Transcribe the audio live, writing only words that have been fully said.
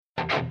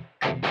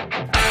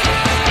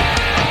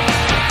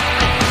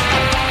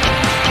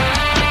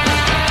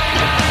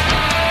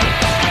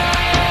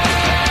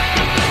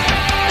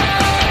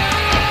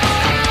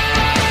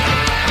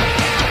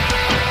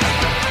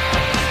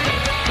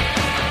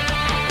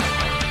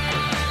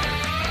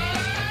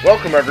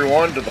Welcome,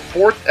 everyone, to the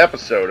fourth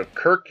episode of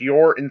Kirk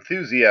Your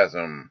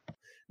Enthusiasm.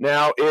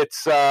 Now,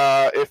 it's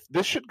if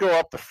this should go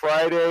up the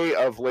Friday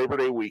of Labor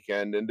Day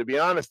weekend, and to be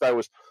honest, I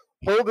was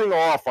holding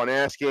off on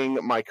asking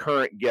my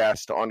current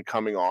guest on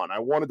coming on. I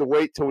wanted to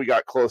wait till we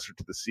got closer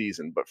to the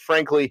season, but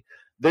frankly,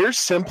 there's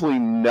simply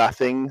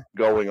nothing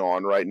going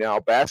on right now.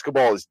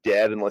 Basketball is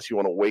dead unless you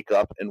want to wake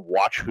up and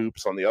watch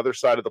hoops on the other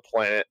side of the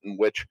planet, in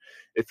which,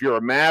 if you're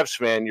a Mavs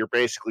fan, you're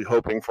basically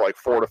hoping for like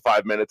 4 to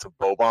 5 minutes of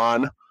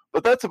Boban.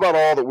 But that's about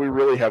all that we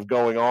really have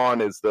going on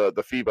is the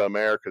FIBA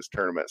Americas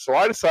tournament. So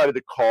I decided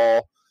to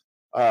call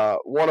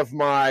one of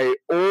my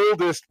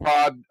oldest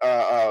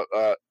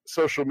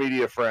social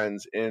media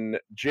friends in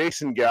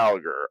Jason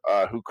Gallagher,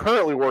 who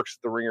currently works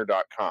at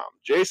TheRinger.com.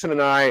 Jason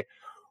and I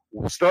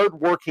started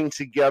working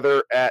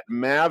together at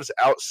Mavs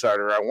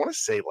Outsider, I want to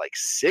say like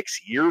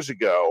 6 years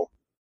ago.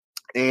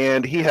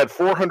 And he had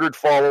 400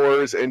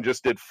 followers and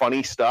just did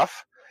funny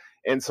stuff.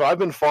 And so I've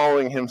been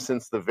following him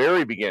since the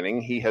very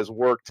beginning. He has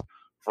worked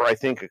for, I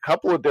think, a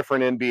couple of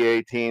different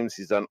NBA teams.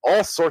 He's done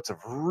all sorts of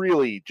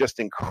really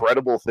just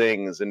incredible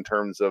things in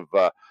terms of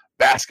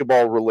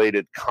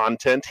basketball-related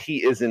content.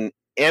 He is an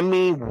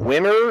Emmy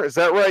winner. Is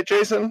that right,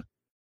 Jason?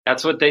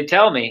 That's what they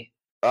tell me.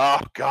 Oh,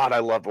 God, I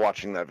loved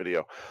watching that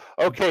video.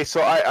 Okay,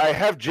 so I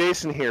have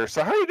Jason here.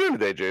 So how are you doing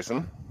today,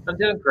 Jason? I'm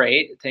doing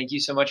great. Thank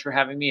you so much for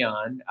having me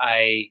on.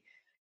 I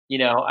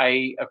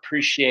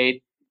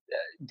appreciate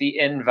the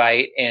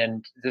invite,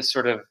 and this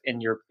sort of in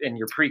your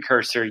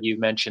precursor, you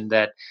mentioned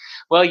that,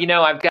 well,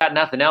 I've got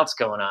nothing else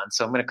going on,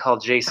 so I'm going to call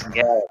Jason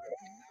Gallagher.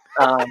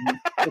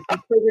 It's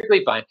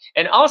perfectly fine.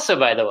 And also,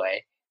 by the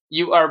way,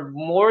 you are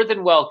more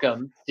than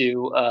welcome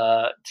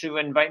to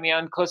invite me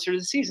on closer to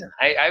the season.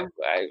 I'll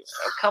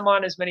come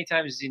on as many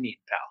times as you need,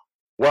 pal.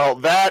 Well,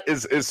 that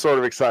is sort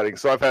of exciting.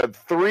 So I've had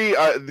three.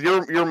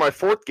 You're my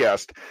fourth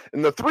guest,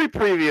 and the three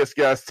previous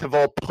guests have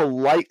all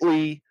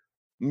politely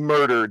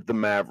murdered the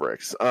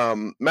Mavericks.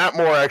 Matt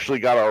Moore actually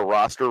got our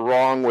roster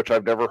wrong, which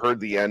I've never heard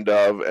the end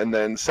of. And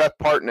then Seth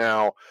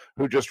Partnow,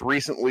 who just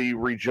recently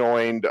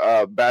rejoined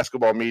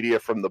basketball media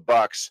from the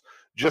Bucks,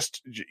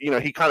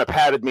 he kind of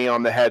patted me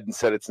on the head and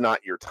said, it's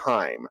not your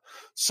time.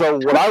 So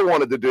what I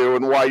wanted to do,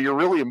 and why you're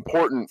really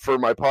important for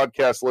my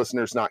podcast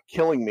listeners not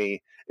killing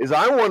me, is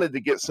I wanted to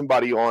get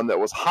somebody on that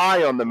was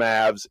high on the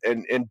Mavs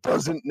and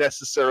doesn't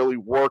necessarily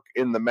work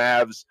in the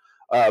Mavs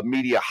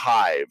media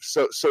hive.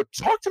 So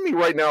talk to me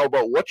right now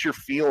about what you're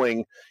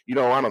feeling, I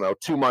don't know,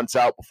 2 months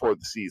out before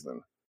the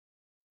season.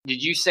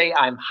 Did you say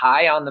I'm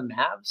high on the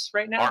Mavs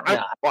right now?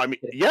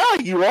 Yeah,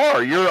 you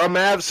are. You're a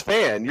Mavs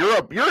fan.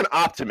 You're an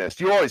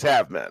optimist. You always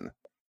have been.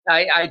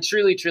 I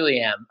truly, truly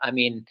am. I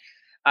mean,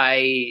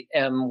 I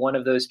am one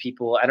of those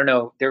people. I don't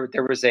know. There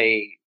was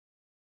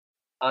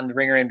on the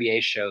Ringer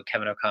NBA show,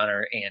 Kevin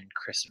O'Connor and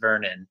Chris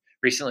Vernon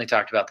recently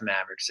talked about the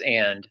Mavericks,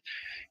 and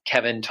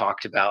Kevin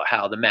talked about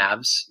how the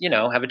Mavs,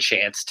 have a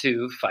chance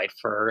to fight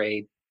for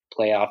a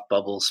playoff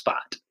bubble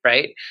spot,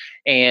 right?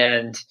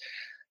 And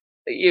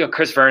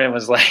Chris Vernon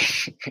was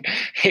like,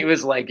 he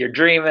was like, "You're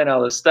dreaming,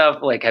 all this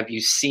stuff. Like, have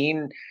you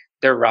seen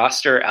their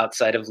roster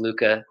outside of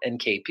Luka and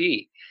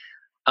KP?"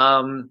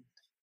 And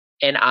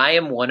I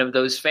am one of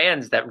those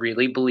fans that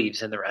really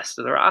believes in the rest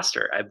of the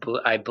roster.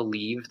 I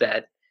believe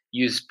that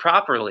used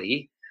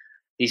properly,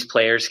 these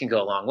players can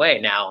go a long way.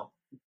 Now,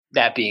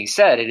 that being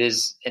said, it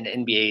is an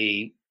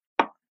NBA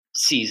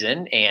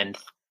season, and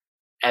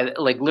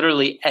like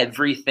literally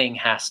everything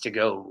has to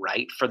go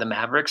right for the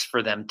Mavericks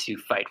for them to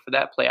fight for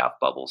that playoff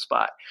bubble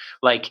spot.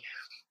 Like,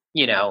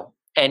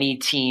 any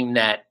team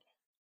that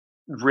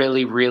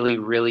really, really,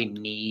 really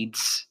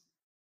needs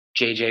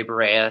JJ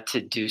Barea to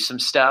do some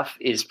stuff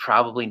is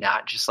probably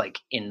not just like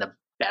in the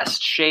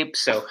best shape.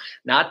 So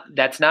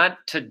that's not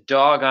to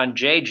dog on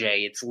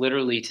JJ. It's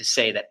literally to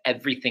say that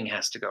everything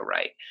has to go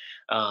right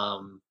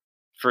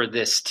for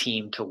this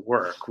team to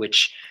work,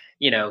 which,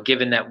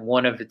 given that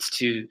one of its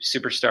two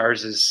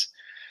superstars is,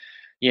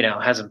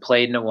 hasn't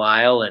played in a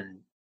while,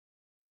 and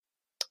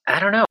I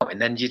don't know. And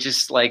then you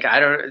just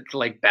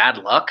bad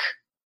luck.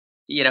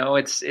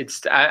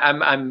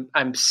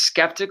 I'm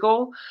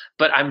skeptical,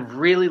 but I'm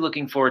really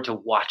looking forward to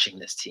watching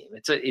this team.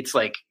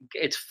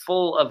 It's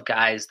full of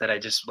guys that I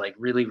just like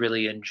really,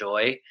 really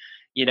enjoy.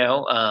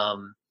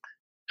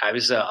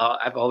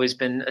 I've always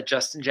been a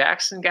Justin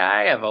Jackson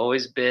guy. I've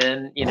always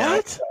been,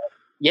 What?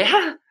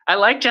 Yeah, I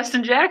like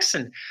Justin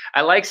Jackson.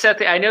 I like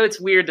Seth. I know it's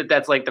weird that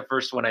that's like the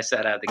first one I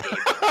said out of the game.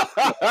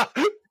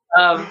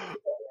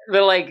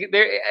 But like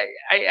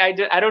I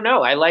don't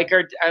know. I like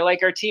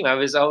our team. I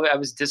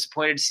was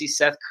disappointed to see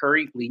Seth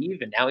Curry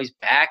leave, and now he's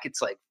back.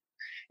 It's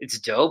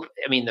dope.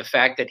 I mean, the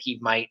fact that he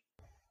might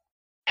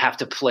have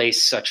to play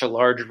such a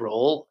large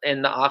role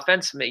in the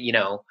offense,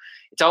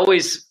 it's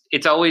always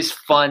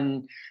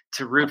fun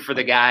to root for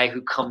the guy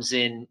who comes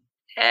in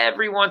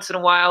every once in a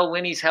while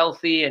when he's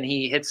healthy and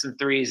he hits some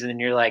threes, and then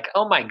you're like,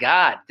 oh my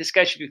God, this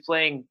guy should be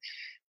playing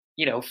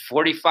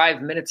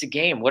 45 minutes a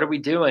game. What are we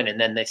doing? And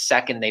then the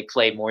second they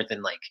play more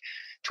than like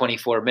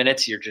 24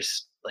 minutes, you're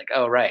just like,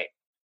 oh, right.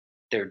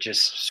 they're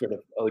just sort of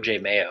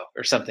OJ Mayo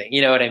or something.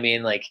 You know what I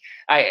mean? Like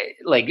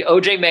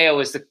OJ Mayo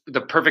was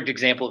the perfect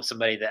example of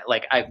somebody that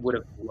like I would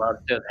have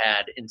loved to have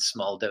had in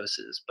small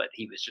doses, but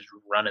he was just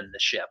running the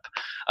ship.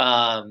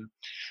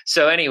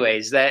 So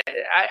anyways, that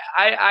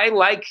I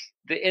like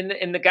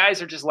the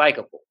guys are just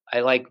likable.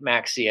 I like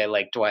Maxey. I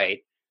like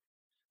Dwight.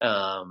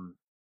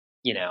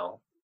 You know,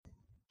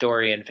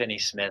 Dorian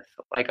Finney-Smith,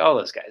 like all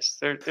those guys,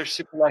 they're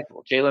super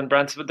likable. Jalen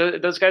Brunson,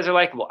 but those guys are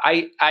likable.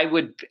 I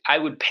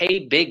would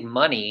pay big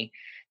money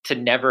to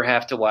never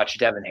have to watch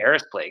Devin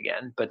Harris play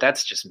again, but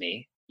that's just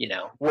me, you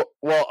know.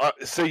 Well,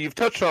 so you've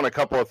touched on a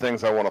couple of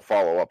things I want to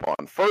follow up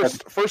on.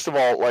 First of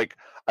all, like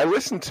I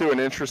listened to an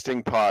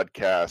interesting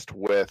podcast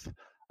with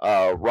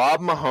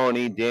Rob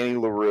Mahoney, Danny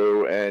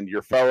LaRue, and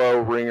your fellow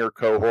Ringer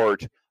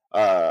cohort,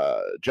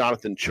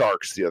 Jonathan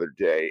Tjarks the other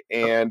day.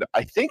 And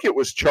I think it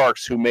was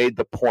Tjarks who made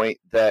the point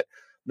that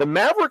the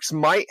Mavericks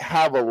might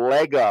have a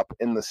leg up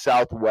in the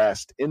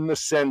Southwest in the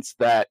sense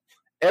that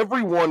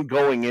everyone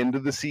going into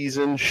the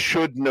season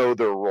should know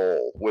their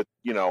role with,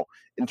 you know,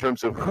 in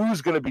terms of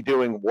who's going to be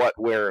doing what,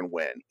 where, and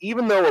when.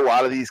 Even though a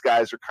lot of these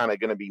guys are kind of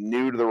going to be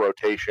new to the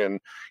rotation,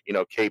 you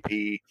know,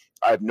 KP,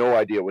 I have no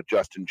idea what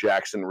Justin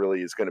Jackson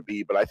really is going to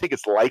be, but I think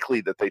it's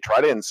likely that they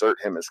try to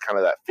insert him as kind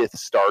of that fifth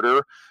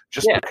starter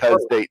just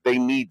because they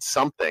need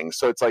something.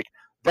 So it's like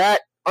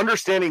that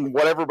understanding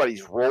what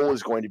everybody's role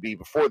is going to be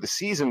before the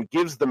season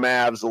gives the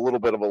Mavs a little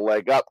bit of a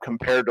leg up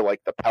compared to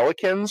like the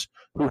Pelicans,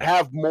 who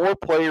have more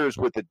players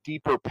with a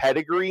deeper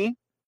pedigree.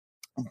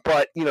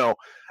 But, you know,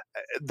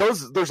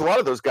 there's a lot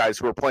of those guys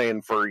who are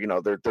playing for, you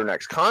know, their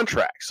next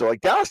contract. So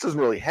like Dallas doesn't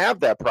really have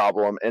that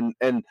problem.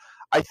 And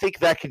I think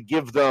that could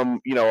give them,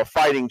 you know, a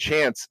fighting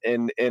chance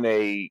in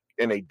a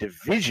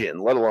division,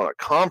 let alone a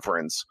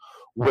conference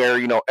where,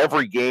 you know,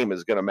 every game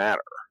is going to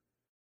matter.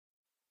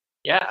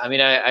 Yeah. I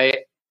mean,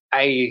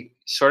 I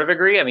sort of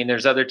agree. I mean,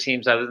 there's other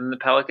teams other than the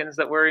Pelicans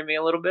that worry me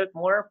a little bit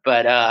more,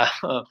 but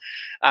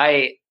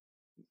I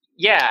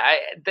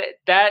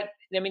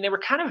mean, they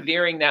were kind of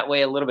veering that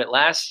way a little bit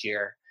last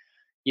year,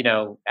 you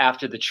know,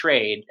 after the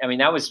trade. I mean,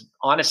 that was,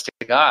 honest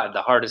to God,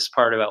 the hardest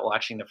part about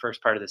watching the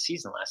first part of the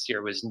season last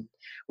year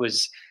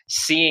was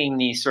seeing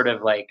these sort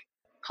of like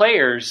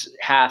players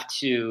have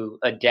to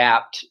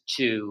adapt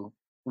to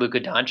Luka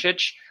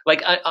Doncic,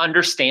 like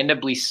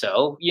understandably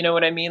so. You know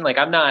what I mean? Like,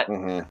 I'm not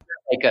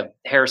like a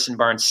Harrison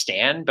Barnes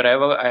stan, but I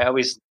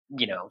always,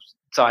 you know,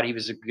 thought he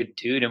was a good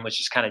dude and was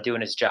just kind of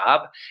doing his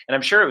job. And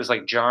I'm sure it was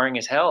like jarring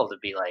as hell to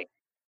be like,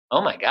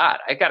 oh my God,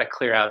 I got to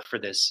clear out for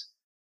this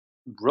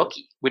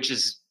rookie, which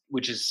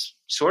is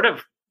sort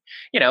of,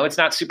 you know, it's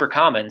not super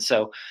common.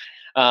 So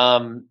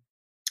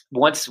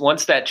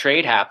once that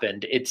trade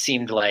happened, it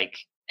seemed like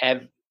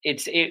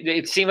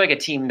it seemed like a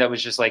team that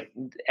was just like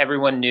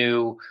everyone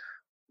knew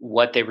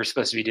what they were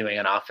supposed to be doing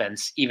on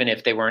offense, even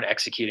if they weren't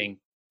executing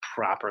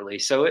properly.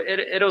 So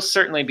it'll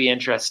certainly be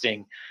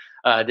interesting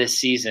this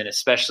season,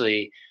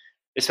 especially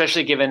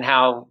given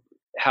how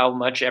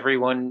much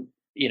everyone,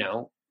 you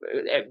know,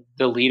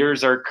 the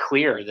leaders are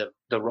clear,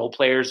 the role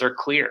players are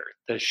clear,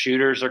 the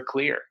shooters are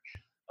clear.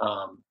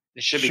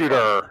 It should be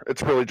fun.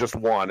 It's really just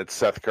one. It's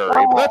Seth Curry,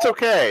 but that's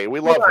okay. We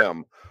love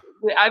him.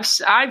 I've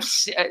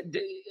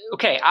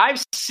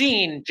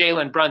seen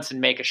Jalen Brunson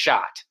make a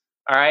shot.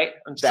 All right,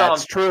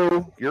 that's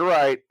true. You're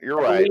right.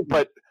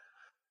 But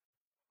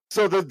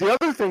so the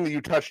other thing that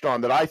you touched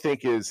on that I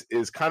think is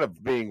kind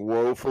of being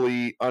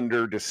woefully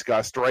under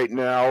discussed right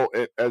now,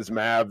 as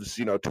Mavs,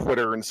 you know,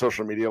 Twitter and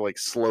social media like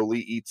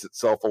slowly eats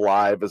itself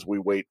alive as we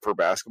wait for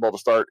basketball to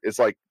start, is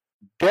like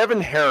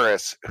Devin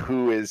Harris,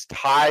 who is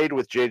tied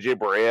with JJ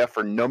Barea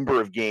for number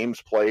of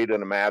games played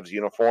in a Mavs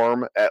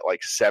uniform at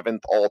like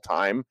 7th all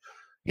time.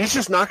 He's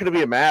just not going to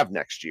be a Mav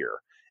next year.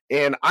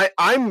 And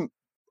I'm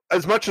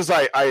as much as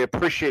I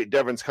appreciate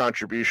Devin's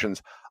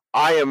contributions,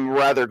 I am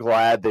rather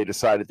glad they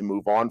decided to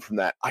move on from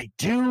that. I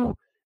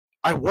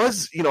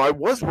was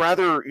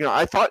rather, you know,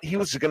 I thought he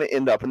was going to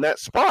end up in that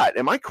spot.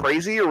 Am I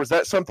crazy, or was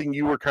that something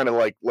you were kind of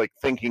like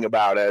thinking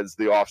about as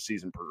the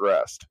offseason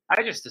progressed?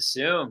 I just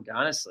assumed,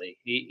 honestly,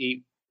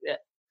 he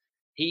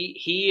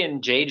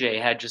and JJ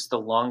had just the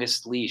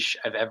longest leash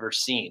I've ever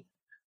seen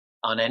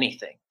on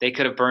anything. They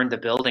could have burned the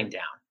building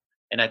down,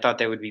 and I thought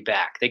they would be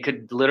back. They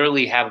could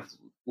literally have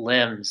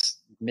limbs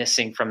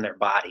missing from their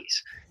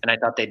bodies, and I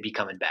thought they'd be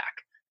coming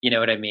back. You know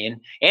what I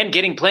mean? And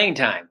getting playing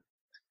time.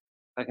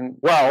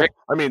 Well,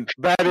 I mean,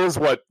 that is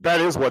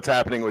what's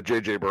happening with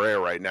JJ Barea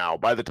right now.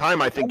 By the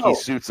time I think he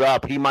suits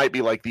up, he might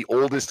be like the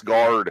oldest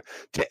guard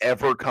to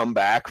ever come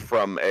back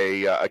from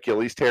a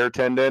Achilles tear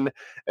tendon.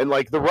 And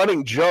like the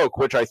running joke,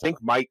 which I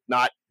think might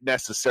not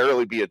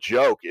necessarily be a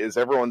joke, is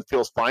everyone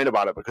feels fine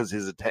about it because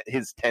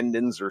his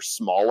tendons are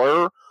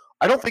smaller.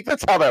 I don't think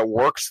that's how that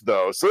works,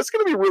 though. So it's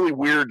going to be really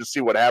weird to see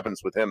what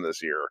happens with him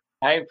this year.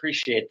 I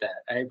appreciate that.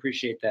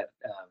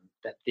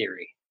 That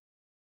theory.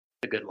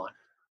 It's a good one.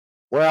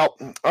 Well,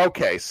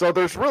 okay, so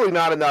there's really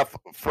not enough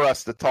for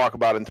us to talk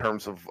about in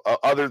terms of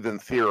other than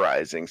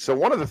theorizing. So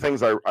one of the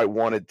things I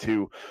wanted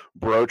to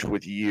broach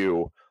with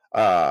you,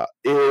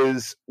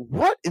 is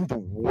what in the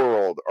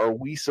world are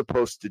we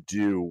supposed to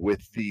do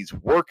with these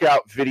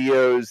workout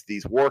videos,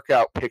 these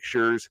workout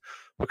pictures?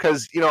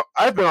 Because,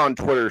 I've been on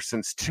Twitter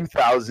since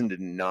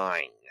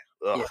 2009.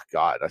 Yeah.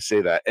 God, I say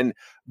that. And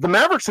the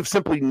Mavericks have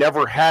simply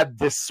never had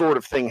this sort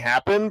of thing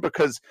happen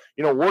because,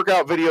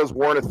 workout videos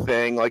weren't a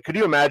thing. Like, could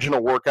you imagine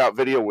a workout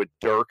video with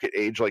Dirk at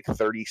age like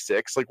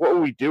 36? Like, what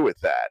would we do with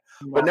that?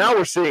 But now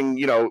we're seeing,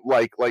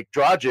 like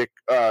Dragic,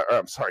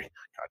 I'm sorry,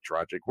 not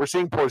Dragic. We're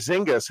seeing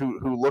Porzingis,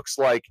 who looks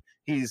like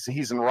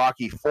he's in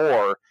Rocky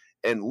IV,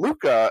 and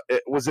Luka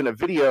was in a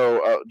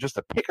video, just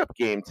a pickup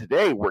game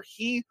today, where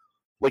he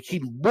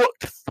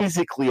looked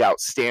physically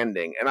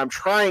outstanding, and I'm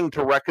trying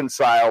to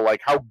reconcile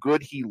like how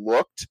good he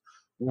looked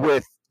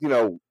with,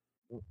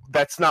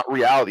 that's not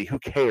reality. Who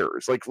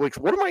cares? Like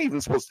what am I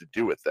even supposed to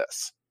do with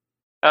this?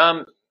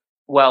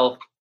 Well,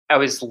 I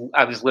was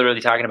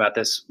literally talking about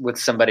this with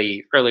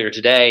somebody earlier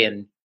today,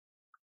 and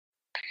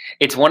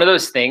it's one of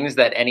those things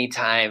that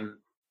anytime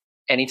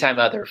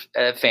other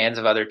fans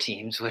of other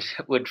teams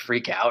would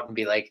freak out and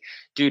be like,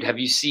 dude, have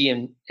you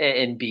seen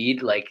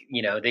Embiid? Like,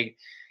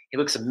 he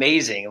looks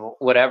amazing,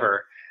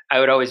 whatever. I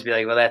would always be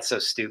like, well, that's so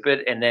stupid.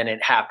 And then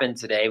it happened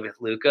today with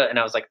Luka, and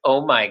I was like,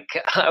 oh my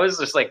God. I was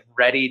just like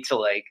ready to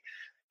like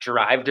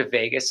drive to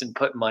Vegas and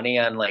put money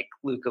on like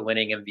Luka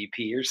winning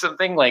MVP or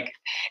something. Like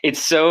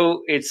it's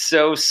so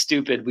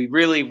stupid. We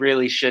really,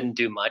 really shouldn't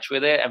do much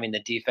with it. I mean,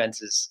 the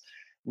defense is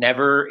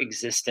never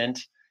existent.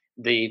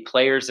 The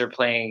players they're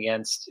playing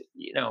against,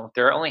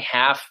 they're only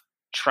half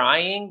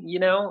trying,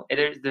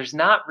 there's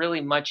not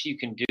really much you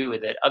can do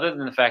with it other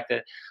than the fact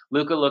that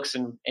Luka looks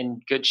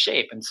in good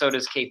shape, and so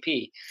does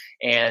KP.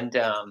 And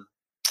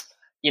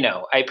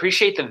I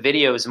appreciate the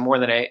videos more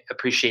than I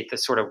appreciate the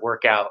sort of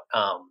workout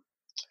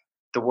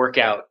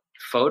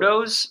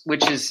photos,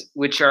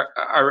 which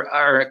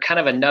are kind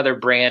of another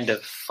brand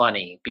of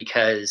funny,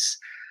 because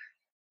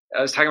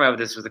I was talking about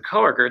this with a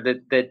coworker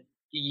that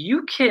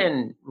you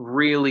can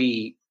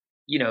really,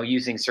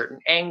 using certain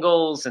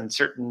angles and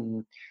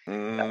certain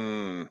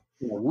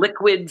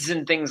liquids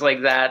and things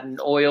like that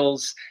and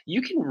oils,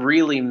 you can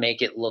really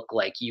make it look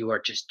like you are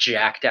just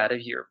jacked out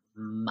of your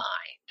mind.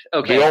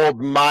 Okay. The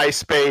old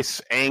MySpace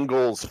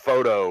angles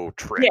photo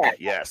trick. Yeah.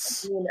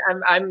 Yes. I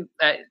mean,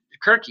 I'm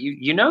Kirk,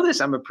 you know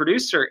this. I'm a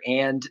producer,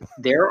 and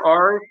there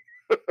are,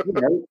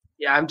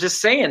 I'm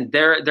just saying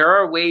there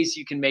are ways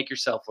you can make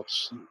yourself look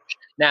huge.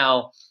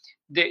 Now,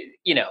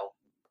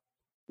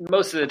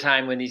 most of the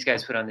time when these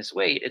guys put on this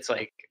weight, it's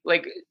like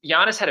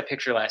Giannis had a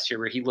picture last year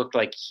where he looked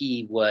like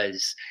he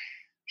was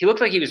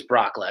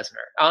Brock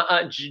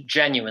Lesnar.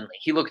 Genuinely,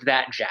 he looked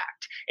that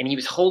jacked, and he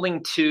was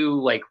holding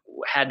two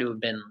had to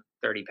have been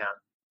 30-pound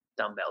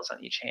dumbbells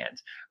on each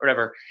hand or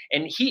whatever.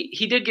 And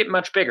he did get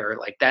much bigger,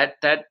 like that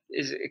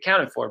is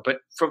accounted for. But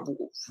from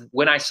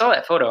when I saw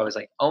that photo, I was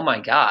like, oh my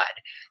God,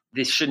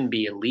 this shouldn't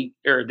be illegal,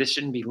 or this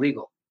shouldn't be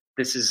legal.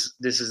 This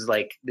is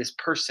like, this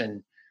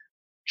person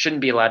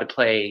shouldn't be allowed to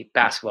play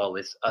basketball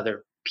with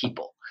other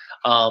people.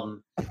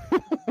 And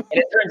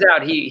it turns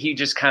out he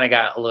just kind of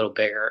got a little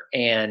bigger.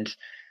 And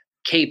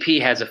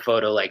KP has a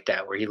photo like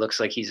that where he looks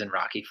like he's in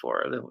Rocky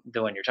IV,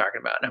 the one you're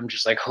talking about. And I'm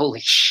just like, holy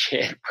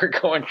shit, we're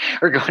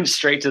going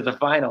straight to the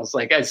finals.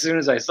 Like, as soon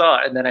as I saw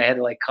it, and then I had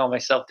to like calm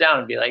myself down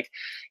and be like,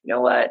 you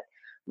know what?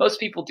 Most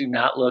people do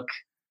not look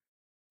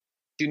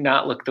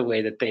the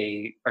way that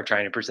they are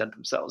trying to present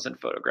themselves in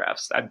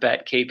photographs. I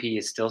bet KP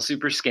is still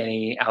super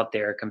skinny out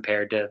there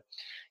compared to,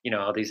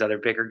 all these other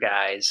bigger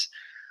guys.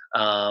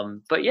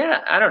 But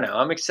yeah, I don't know.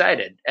 I'm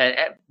excited.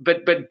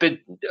 But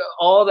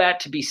all that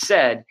to be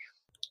said,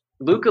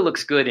 Luka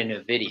looks good in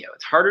a video.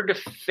 It's harder to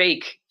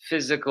fake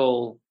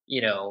physical,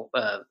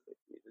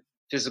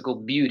 physical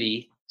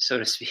beauty, so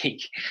to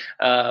speak,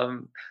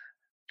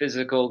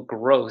 physical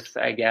growth,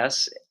 I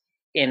guess,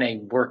 in a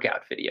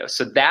workout video.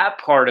 So that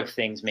part of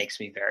things makes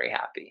me very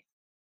happy.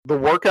 The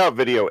workout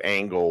video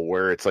angle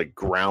where it's like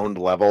ground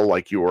level,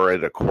 like you were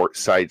at a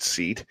courtside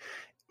seat,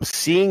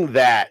 seeing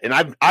that, and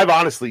I've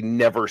honestly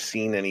never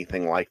seen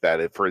anything like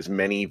that for as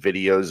many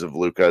videos of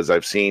Luka as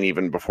I've seen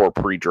even before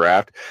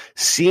pre-draft.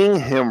 Seeing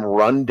him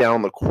run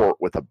down the court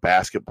with a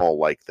basketball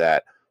like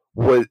that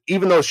was,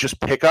 even though it's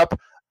just pickup,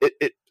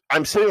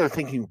 I'm sitting there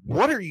thinking,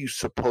 what are you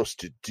supposed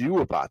to do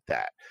about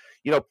that?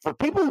 For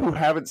people who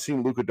haven't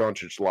seen Luka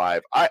Doncic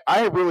live,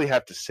 I really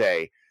have to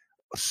say,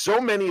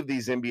 so many of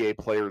these NBA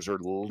players are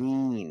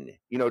lean.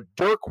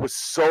 Dirk was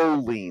so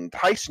lean.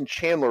 Tyson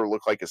Chandler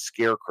looked like a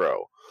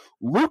scarecrow.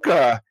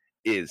 Luka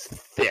is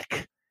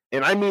thick,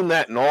 and I mean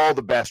that in all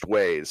the best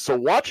ways. So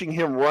watching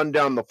him run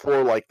down the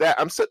floor like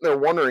that, I'm sitting there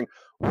wondering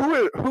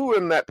who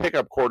in that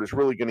pickup court is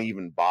really going to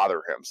even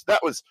bother him. So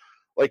that was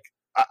like,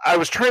 I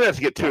was trying not to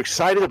get too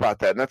excited about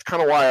that, and that's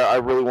kind of why I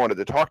really wanted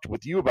to talk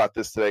with you about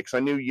this today, because I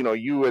knew,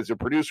 you as a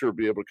producer would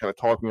be able to kind of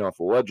talk me off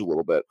the ledge a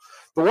little bit.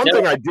 The one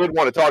thing I did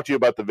want to talk to you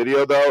about the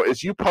video, though,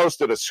 is you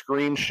posted a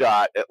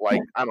screenshot at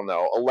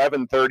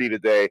 11:30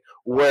 today,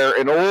 where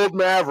an old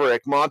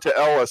Maverick, Monta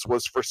Ellis,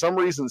 was for some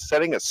reason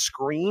setting a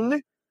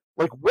screen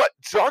Like, what?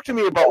 Talk to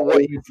me about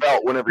what you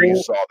felt whenever you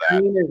saw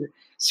that.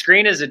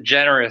 Screen is a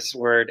generous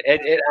word.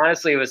 It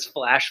honestly was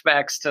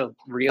flashbacks to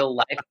real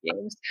life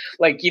games.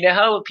 Like, you know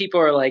how people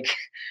are like,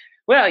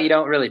 well, you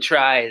don't really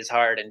try as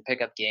hard and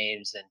pick up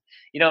games, and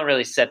you don't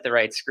really set the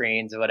right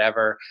screens or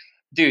whatever.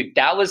 Dude,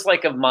 that was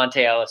like a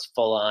Monte Ellis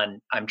full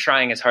on. I'm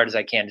trying as hard as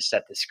I can to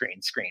set the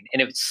screen,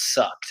 and it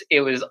sucked.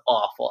 It was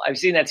awful. I've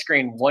seen that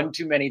screen one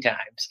too many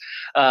times.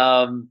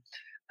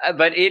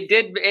 But it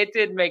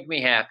did make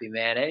me happy,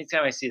 man.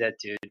 Anytime I see that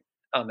dude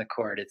on the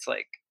court, it's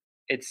like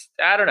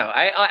I don't know.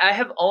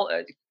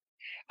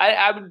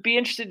 I would be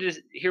interested to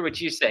hear what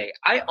you say.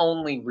 I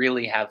only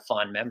really have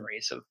fond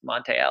memories of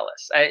Monte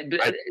Ellis.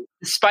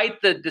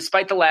 Despite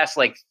the last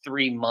like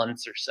 3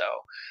 months or so,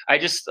 I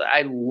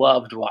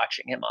loved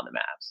watching him on the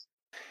Mavs.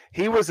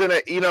 He was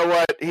you know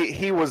what?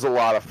 He was a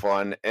lot of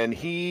fun, and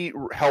he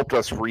helped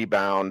us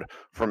rebound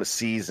from a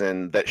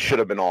season that should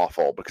have been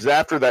awful. Because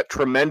after that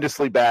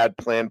tremendously bad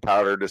planned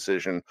powder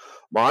decision,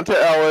 Monte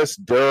Ellis,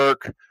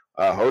 Dirk,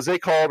 Jose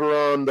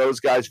Calderon, those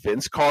guys,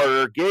 Vince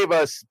Carter, gave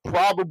us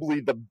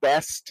probably the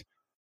best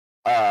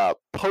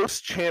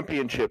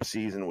post-championship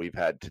season we've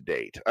had to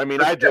date. I mean,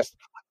 I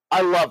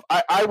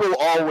will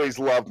always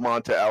love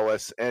Monte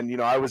Ellis. And, you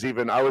know, I was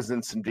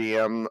in some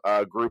DM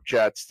group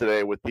chats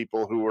today with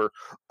people who were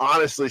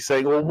honestly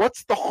saying, well,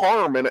 what's the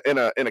harm in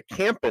a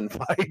camping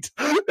fight?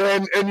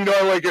 and you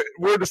know, like,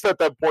 we're just at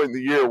that point in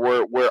the year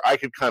where I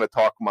could kind of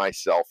talk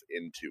myself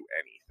into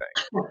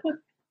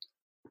anything.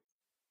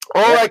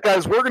 All right,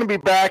 guys, we're going to be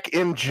back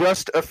in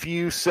just a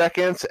few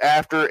seconds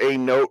after a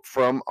note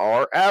from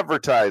our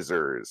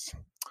advertisers.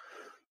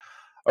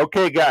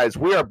 Okay, guys,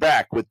 we are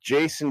back with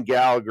Jason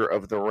Gallagher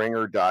of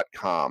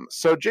TheRinger.com.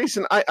 So,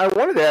 Jason, I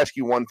wanted to ask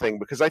you one thing,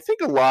 because I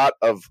think a lot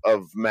of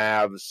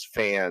Mavs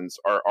fans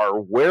are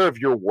aware of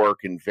your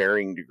work in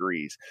varying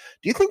degrees.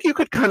 Do you think you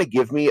could kind of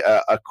give me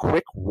a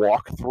quick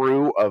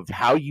walkthrough of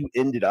how you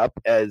ended up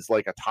as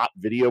like a top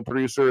video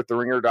producer at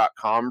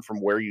TheRinger.com from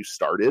where you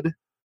started?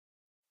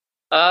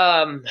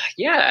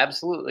 Yeah,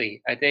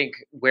 absolutely. I think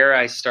where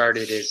I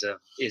started is a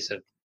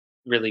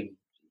really,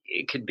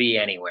 it could be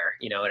anywhere.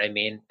 You know what I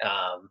mean?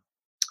 I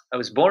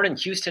was born in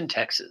Houston,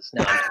 Texas.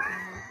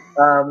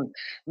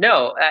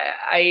 No,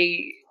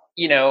 I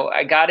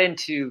got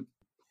into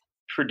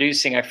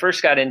producing. I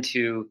first got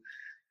into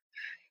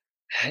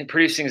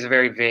producing is a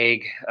very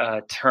vague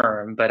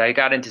term, but I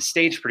got into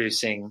stage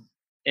producing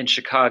in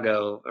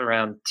Chicago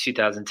around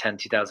 2010,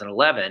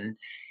 2011,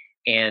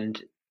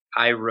 and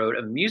I wrote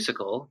a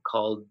musical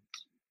called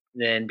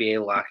the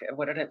NBA Lockout.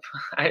 What did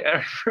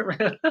I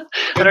remember?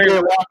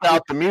 NBA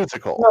Lockout, the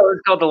musical. No, it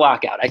was called The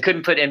Lockout. I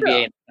couldn't put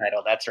NBA in the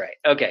title. That's right.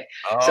 Okay.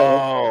 Oh.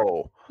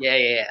 So,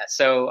 yeah.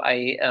 So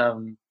I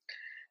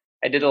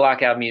did the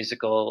Lockout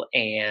musical,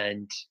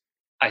 and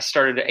I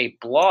started a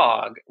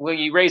blog. Well,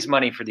 you raise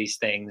money for these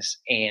things,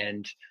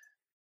 and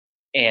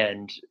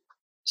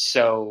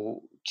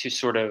so to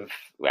sort of,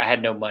 I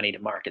had no money to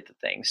market the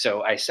thing.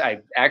 So I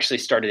actually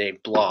started a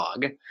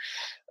blog,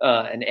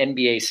 an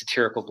NBA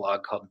satirical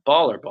blog called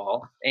Baller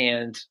Ball.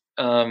 And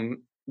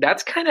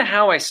that's kind of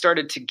how I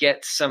started to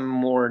get some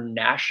more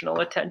national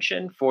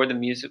attention for the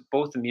music,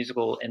 both the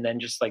musical, and then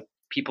just like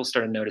people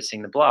started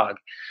noticing the blog.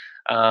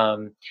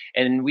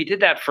 And we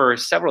did that for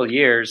several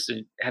years.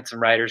 Had some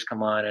writers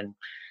come on,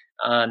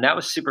 and that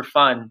was super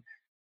fun.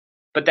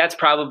 But that's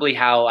probably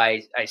how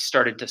I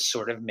started to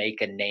sort of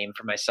make a name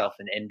for myself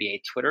in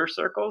NBA Twitter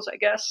circles, I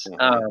guess.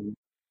 Mm-hmm.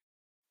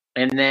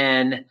 And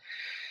then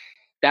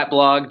that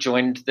blog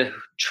joined the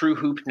True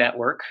Hoop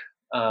Network.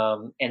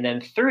 And then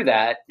through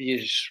that, you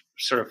just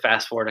sort of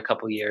fast forward a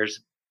couple of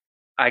years,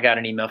 I got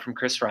an email from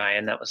Chris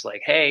Ryan that was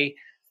like, hey,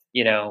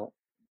 you know,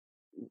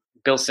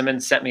 Bill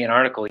Simmons sent me an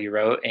article you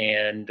wrote,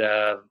 and,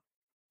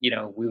 you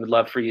know, we would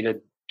love for you to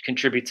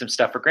contribute some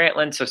stuff for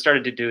Grantland. So I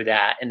started to do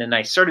that. And then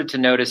I started to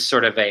notice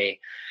sort of a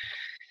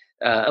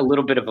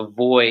little bit of a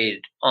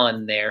void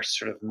on their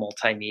sort of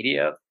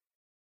multimedia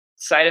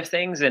side of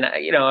things. And,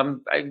 you know,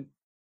 I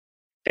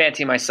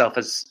fancy myself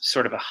as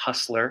sort of a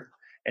hustler.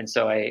 And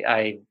so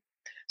I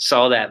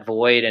saw that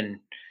void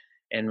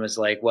and was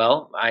like,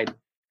 well,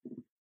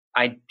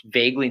 I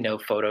vaguely know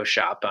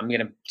Photoshop. I'm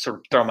going to sort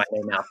of throw my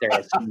name out there.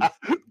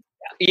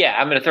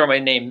 I'm going to throw my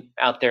name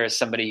out there as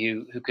somebody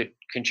who could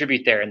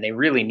contribute there, and they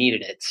really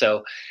needed it.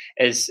 So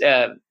as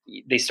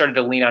they started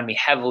to lean on me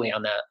heavily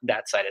on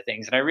that side of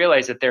things, and I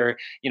realized that they're,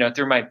 you know,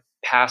 through my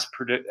past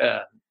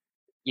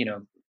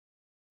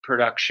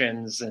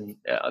productions and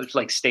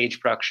like stage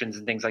productions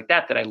and things like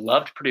that I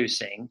loved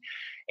producing,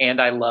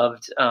 and I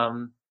loved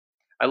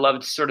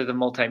sort of the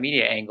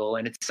multimedia angle,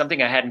 and it's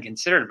something I hadn't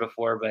considered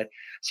before, but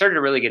started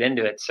to really get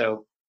into it.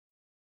 So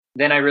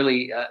then I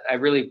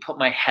really put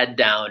my head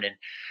down, and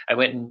I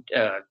went and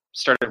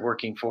started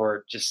working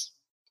for just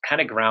kind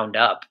of ground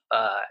up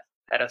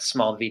at a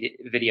small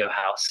video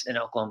house in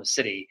Oklahoma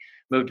City.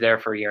 Moved there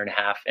for a year and a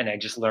half, and I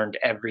just learned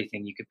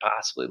everything you could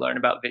possibly learn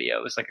about video.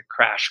 It was like a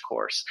crash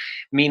course.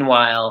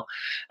 Meanwhile,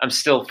 I'm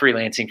still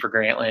freelancing for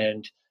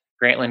Grantland.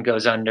 Grantland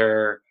goes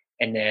under,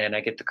 and then I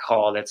get the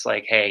call that's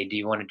like, hey, do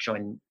you want to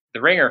join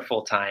The Ringer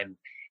full time?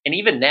 and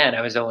even then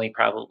I was only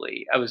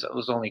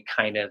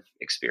kind of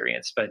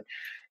experienced, but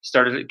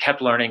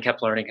kept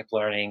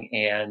learning.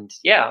 And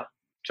yeah,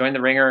 joined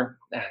the Ringer,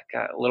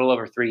 got a little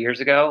over 3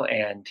 years ago.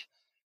 And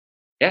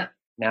yeah,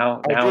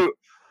 now, I now, do.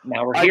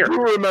 now we're I here. do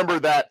remember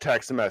that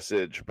text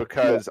message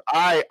because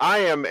I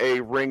am a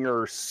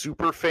Ringer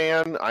super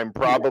fan. I'm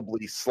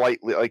probably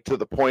slightly like to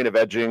the point of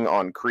edging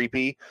on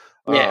creepy.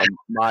 Yeah.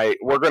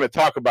 We're going to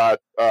talk about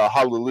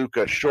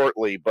Hallelujah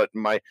shortly, but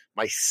my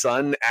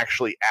son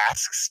actually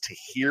asks to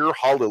hear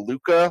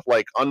Hallelujah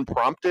like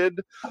unprompted.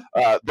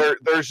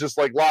 There's just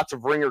like lots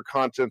of Ringer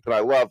content that I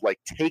love, like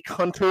Take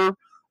Hunter.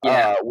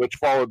 Yeah. Which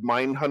followed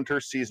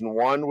Mindhunter season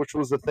 1, which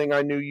was the thing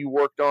I knew you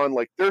worked on.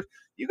 Like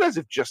you guys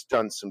have just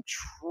done some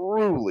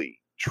truly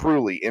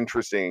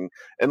interesting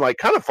and like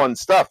kind of fun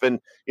stuff. And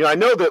I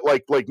know that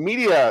like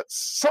media,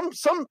 some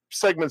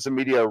segments of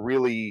media are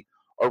really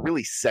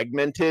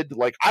segmented.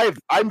 Like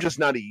I'm just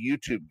not a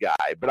YouTube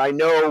guy, but I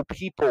know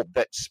people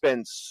that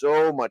spend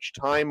so much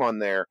time on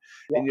there.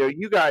 And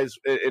you guys,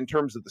 in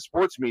terms of the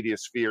sports media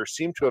sphere,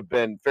 seem to have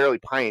been fairly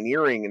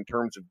pioneering in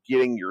terms of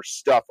getting your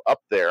stuff up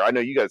there. I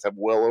know you guys have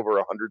well over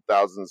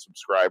 100,000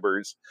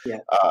 subscribers,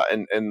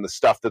 and the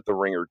stuff that the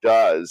Ringer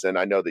does. And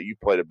I know that you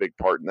played a big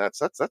part in that.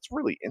 So that's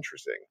really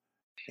interesting,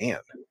 man.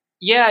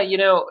 Yeah,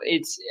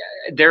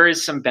 there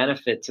is some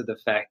benefit to the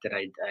fact that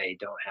I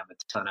don't have a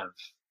ton of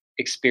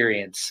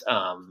experience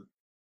on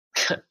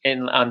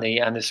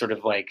the sort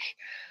of like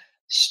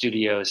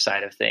studio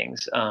side of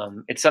things.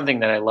 It's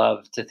something that I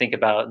love to think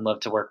about and love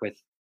to work with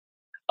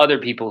other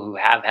people who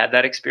have had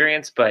that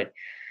experience. But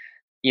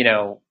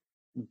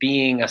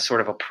being a sort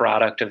of a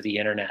product of the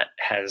internet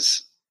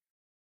has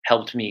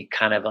helped me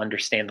kind of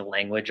understand the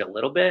language a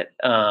little bit.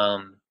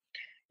 I'm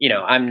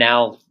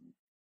now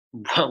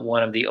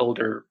one of the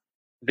older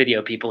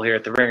video people here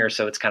at the Ringer,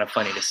 so it's kind of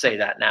funny to say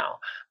that now.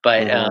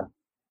 But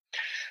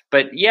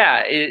but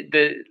yeah,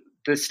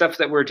 the stuff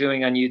that we're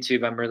doing on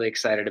YouTube, I'm really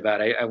excited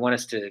about. I want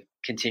us to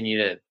continue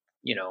to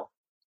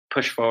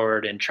push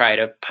forward and try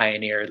to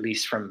pioneer, at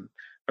least from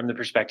the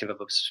perspective of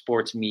a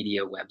sports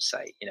media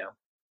website.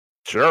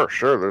 Sure.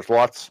 There's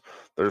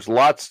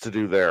lots to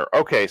do there.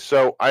 Okay,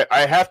 so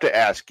I have to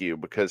ask you,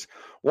 because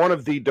one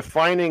of the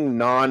defining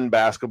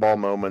non-basketball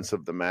moments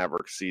of the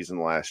Mavericks season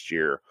last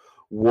year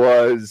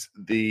was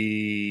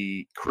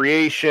the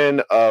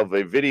creation of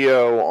a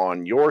video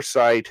on your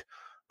site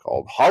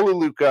called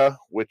Hallelujah,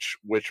 which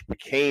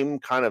became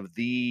kind of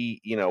the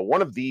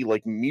one of the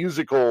like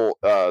musical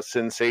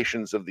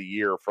sensations of the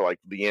year for like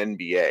the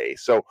NBA.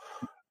 So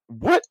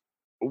what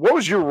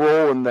was your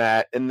role in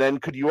that? And then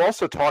could you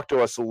also talk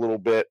to us a little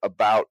bit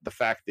about the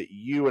fact that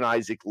you and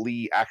Isaac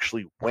Lee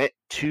actually went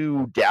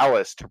to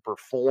Dallas to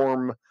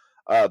perform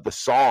the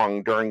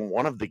song during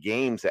one of the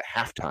games at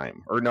halftime,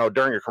 or no,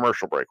 during a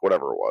commercial break,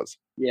 whatever it was?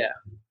 Yeah.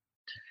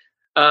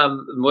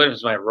 What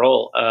was my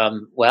role?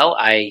 Well,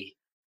 I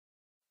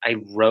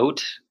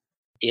wrote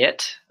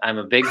it. I'm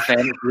a big fan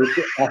of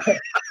Luka.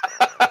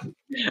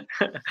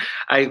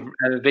 I'm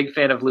a big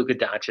fan of Luka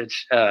Doncic,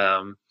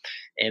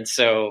 and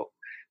so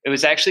it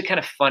was actually kind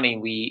of funny.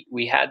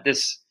 We had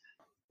this.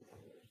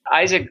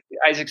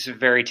 Isaac's a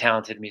very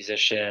talented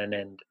musician,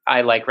 and I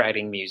like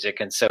writing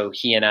music, and so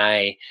he and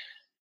I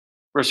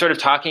were sort of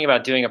talking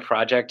about doing a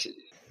project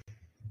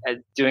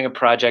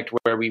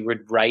where we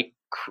would write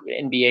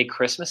NBA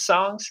Christmas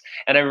songs,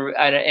 and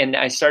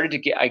I started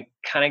to I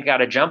kind of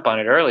got a jump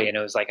on it early, and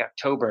it was like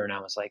October, and I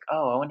was like,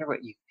 oh, I wonder what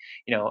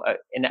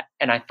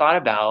and I thought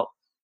about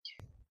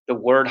the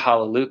word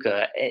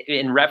Hallelujah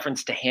in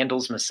reference to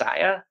Handel's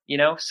Messiah,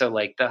 so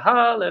like the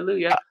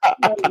Hallelujah,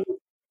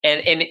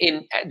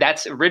 and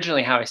that's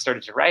originally how I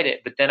started to write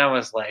it, but then I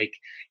was like,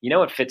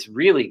 what fits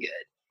really good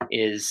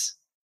is.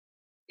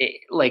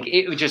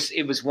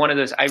 It was one of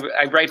those.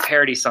 I write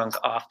parody songs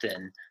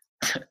often.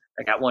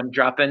 I got one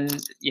dropping,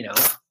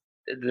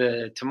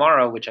 the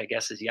tomorrow, which I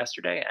guess is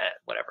yesterday.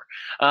 Whatever.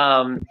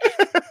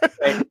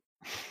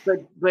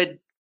 But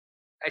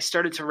I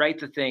started to write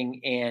the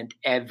thing, and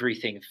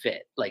everything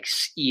fit like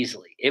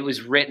easily. It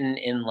was written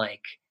in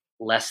like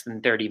less than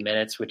 30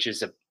 minutes, which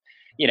is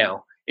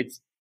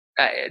it's.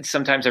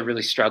 Sometimes I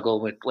really struggle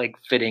with like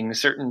fitting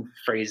certain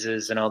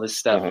phrases and all this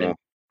stuff, and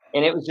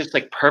it was just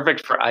like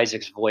perfect for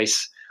Isaac's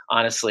voice,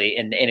 honestly,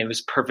 and it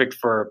was perfect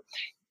for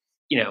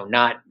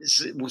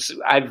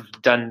I've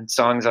done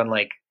songs on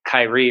like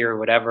Kyrie or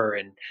whatever,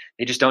 and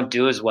they just don't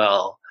do as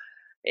well,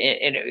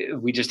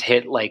 and we just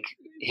hit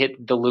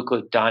the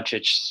Luka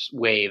Doncic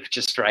wave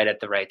just right at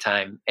the right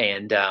time,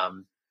 and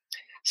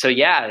so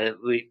yeah,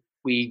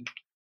 we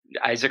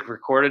Isaac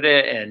recorded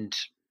it, and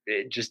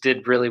it just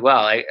did really well.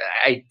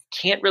 I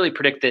can't really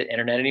predict the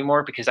internet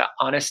anymore, because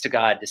honest to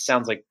God, this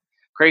sounds like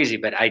crazy,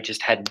 but I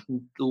just had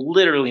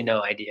literally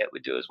no idea it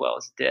would do as well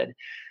as it did.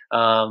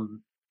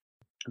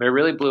 But it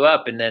really blew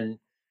up, and then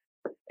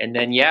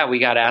yeah, we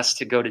got asked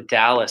to go to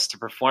Dallas to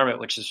perform it,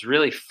 which is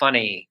really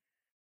funny.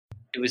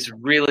 It was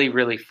really,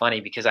 really funny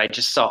because I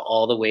just saw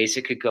all the ways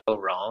it could go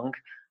wrong.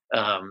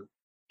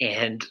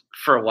 And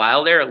for a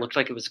while there, it looked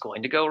like it was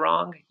going to go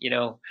wrong.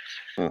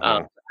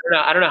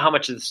 I don't know how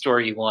much of the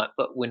story you want,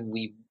 but when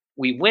we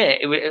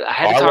went, I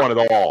had Oh, to talk. I want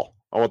it all.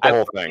 I want the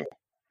whole thing.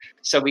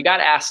 So we got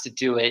asked to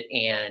do it,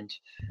 and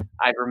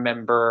I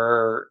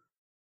remember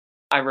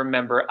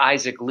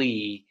Isaac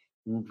Lee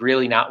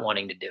really not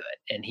wanting to do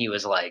it, and he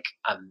was like,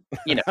 "I'm,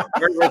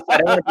 nervous. I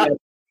don't want to."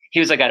 He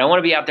was like, "I don't want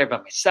to be out there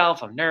by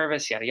myself. I'm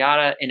nervous, yada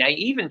yada." And I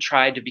even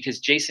tried to, because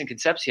Jason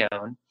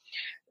Concepcion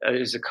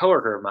is a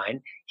coworker of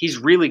mine. He's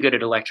really good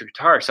at electric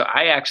guitar, so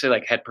I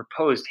actually had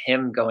proposed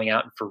him going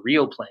out and for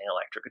real playing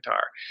electric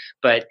guitar.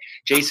 But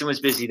Jason was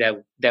busy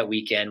that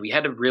weekend. We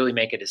had to really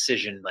make a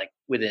decision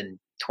within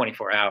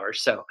 24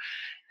 hours. So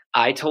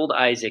I told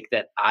Isaac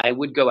that I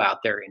would go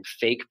out there and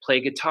fake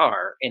play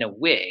guitar in a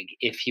wig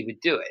if he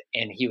would do it.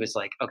 And he was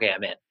like, okay,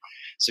 I'm in.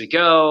 So we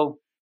go.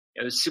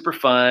 It was super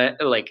fun.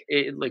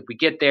 We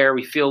get there,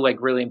 we feel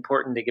really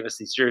important. They give us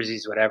these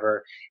jerseys,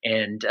 whatever.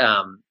 And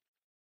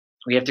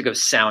we have to go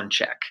sound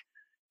check.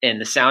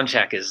 And the sound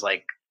check is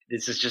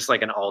this is just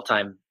an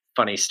all-time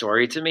funny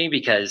story to me,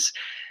 because,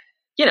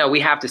 we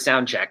have to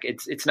sound check.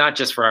 It's not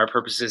just for our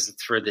purposes.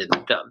 It's for the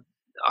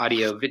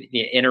audio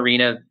in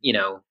arena,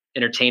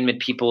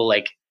 entertainment people.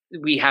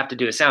 We have to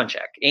do a sound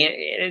check, and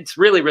it's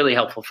really, really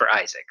helpful for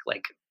Isaac.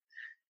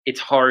 It's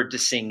hard to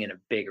sing in a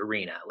big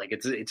arena.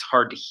 It's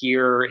hard to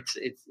hear.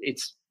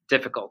 It's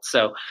difficult.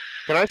 So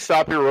can I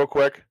stop you real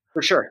quick?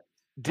 For sure.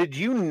 Did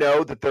you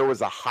know that there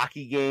was a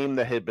hockey game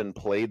that had been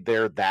played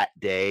there that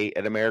day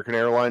at American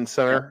Airlines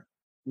Center?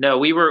 No,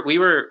 we were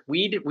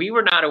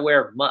not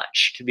aware of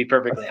much, to be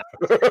perfectly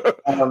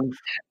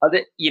honest.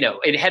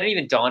 It hadn't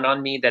even dawned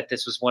on me that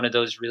this was one of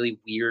those really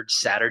weird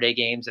Saturday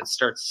games that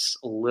starts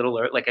a little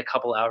a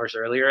couple hours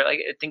earlier. I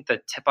think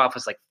the tip off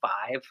was 5.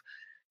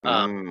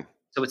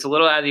 So it's a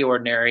little out of the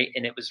ordinary,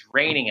 and it was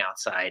raining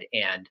outside,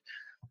 and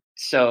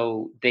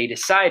so they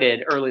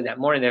decided early that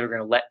morning they were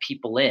going to let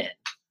people in.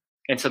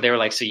 And so they were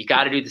like, so you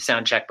got to do the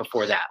sound check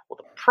before that. Well,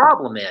 the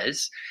problem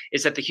is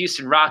that the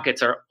Houston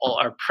Rockets are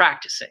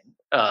practicing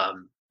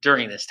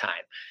during this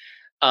time.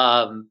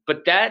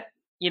 But that,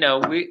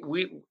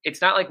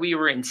 it's not like we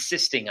were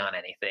insisting on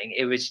anything.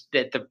 It was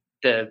that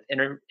the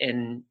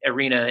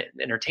arena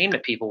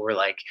entertainment people were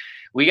like,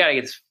 we got to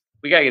get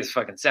this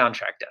fucking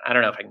soundtrack done. I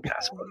don't know if I can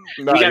pass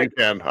it. No, you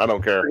can. I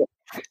don't care.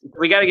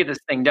 We got to get this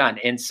thing done.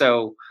 And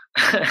so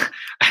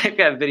I've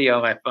got a video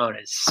on my phone.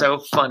 It's so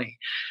funny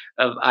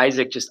of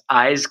Isaac just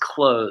eyes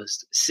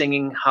closed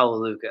singing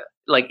Hallelujah,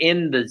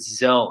 in the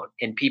zone,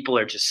 and people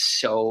are just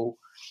so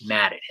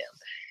mad at him.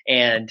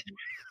 And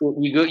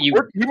you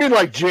mean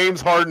like James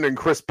Harden and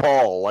Chris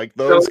Paul,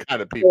 those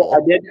kind of people?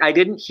 So I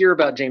didn't hear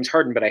about James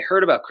Harden, but I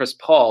heard about Chris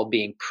Paul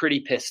being pretty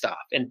pissed off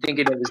and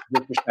thinking it was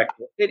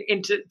disrespectful.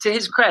 And to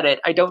his credit,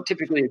 I don't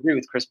typically agree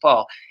with Chris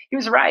Paul. He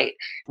was right.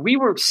 We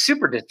were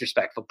super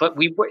disrespectful, but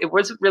it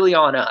wasn't really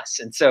on us.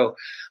 And so,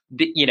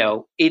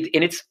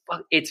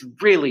 it's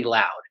really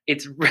loud.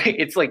 It's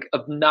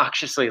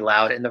obnoxiously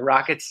loud, and the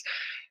Rockets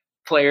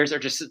players are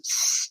just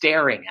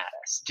staring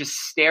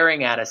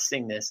at us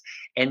sing this.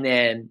 And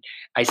then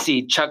I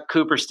see Chuck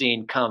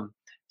Cooperstein come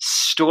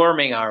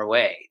storming our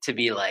way to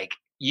be like,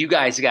 you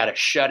guys got to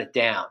shut it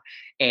down.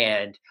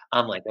 And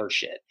I'm like, oh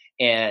shit.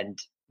 And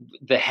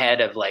the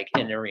head of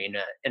in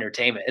arena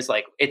entertainment is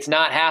like, it's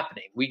not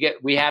happening.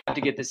 We have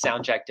to get the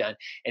sound check done.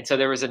 And so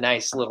there was a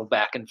nice little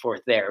back and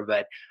forth there.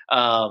 But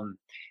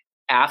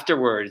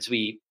afterwards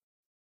we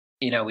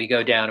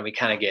go down and we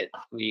kind of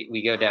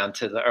we go down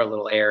to our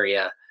little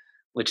area,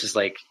 which is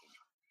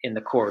in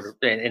the corridor,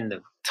 in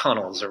the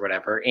tunnels or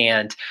whatever.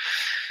 And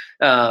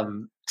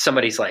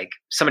somebody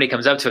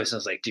comes up to us and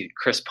was like, dude,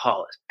 Chris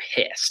Paul is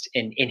pissed.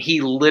 And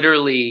he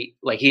literally,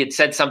 he had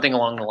said something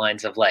along the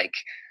lines of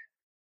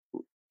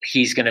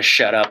he's going to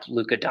shut up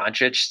Luka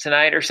Doncic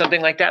tonight or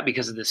something like that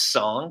because of this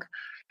song,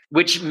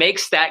 which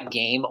makes that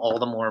game all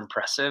the more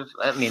impressive.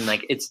 I mean,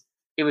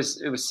 it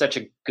was such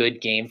a good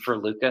game for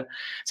Luka.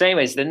 So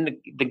anyways, then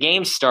the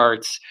game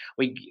starts,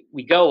 we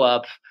go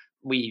up,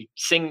 we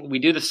sing, we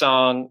do the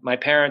song. My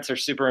parents are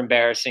super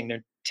embarrassing.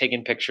 They're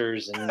taking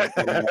pictures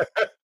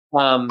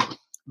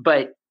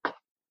but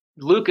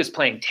Luka's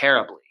playing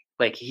terribly.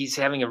 He's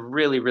having a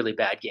really, really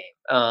bad game.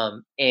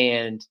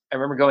 And I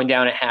remember going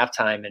down at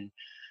halftime and,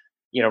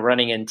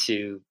 running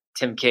into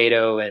Tim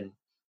Cato and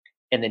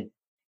then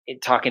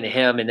talking to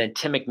him. And then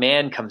Tim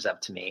McMahon comes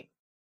up to me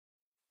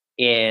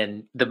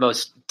in the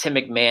most Tim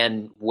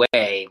McMahon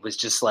way, was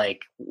just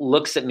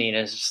looks at me and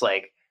is just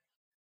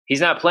he's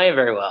not playing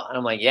very well. And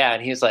I'm like, yeah.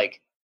 And he was like,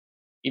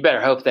 you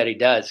better hope that he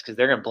does, because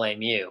they're going to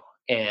blame you.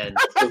 And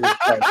it was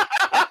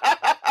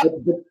but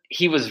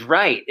he was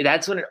right.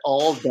 That's when it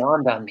all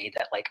dawned on me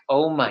that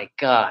oh my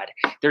God,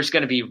 there's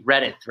going to be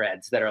Reddit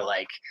threads that are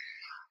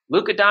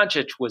Luka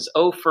Doncic was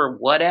 0 for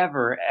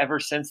whatever ever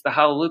since the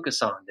Hallelujah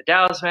song. The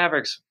Dallas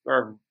Mavericks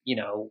are,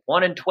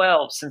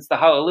 1-12 since the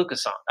Hallelujah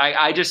song.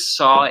 I just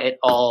saw it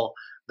all,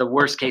 the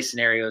worst case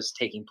scenarios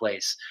taking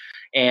place.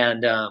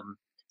 And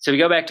so we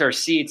go back to our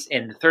seats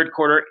in the third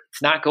quarter.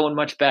 It's not going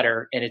much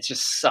better, and it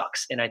just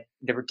sucks. And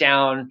they were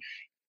down,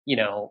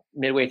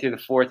 midway through the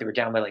fourth, they were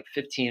down by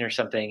 15 or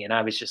something. And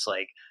I was just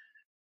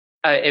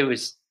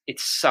it's it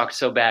sucked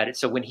so bad.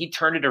 So when he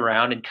turned it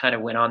around and kind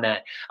of went on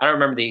that, I don't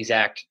remember the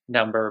exact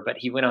number, but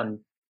he went on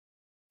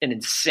an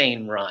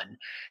insane run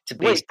to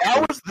Wait,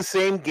 that was the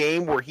same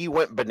game where he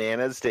went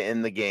bananas to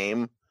end the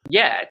game?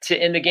 Yeah, to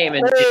end the game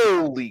and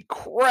holy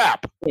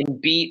crap.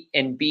 And beat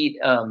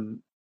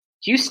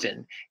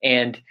Houston.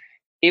 And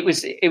it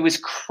was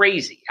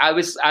crazy. I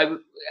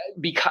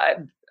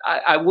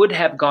would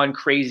have gone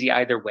crazy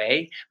either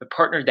way, but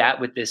partnered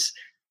that with this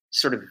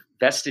sort of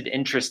vested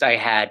interest I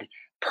had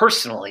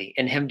personally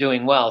in him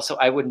doing well. So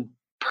I wouldn't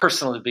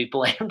personally be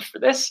blamed for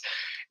this.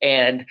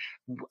 And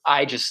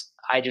I just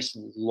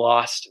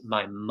lost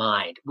my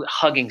mind,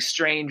 hugging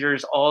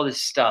strangers, all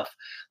this stuff.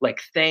 Like,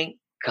 thank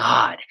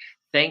God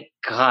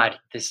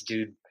this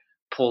dude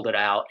pulled it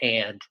out.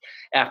 And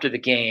after the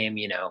game,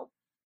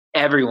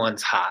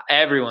 everyone's hot.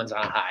 Everyone's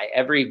on high.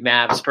 Every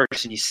Mavs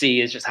person you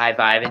see is just high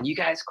vibing. You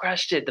guys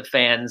crushed it. The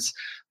fans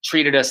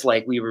treated us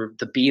like we were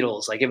the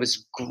Beatles. Like, it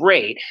was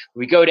great.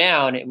 We go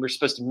down and we're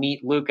supposed to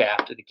meet Luka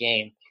after the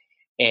game.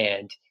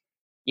 And,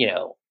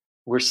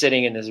 we're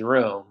sitting in this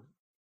room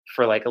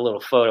for like a little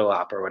photo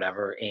op or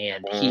whatever.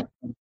 And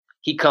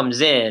he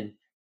comes in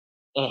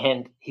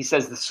and he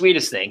says the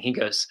sweetest thing. He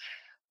goes,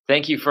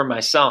 "Thank you for my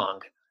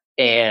song."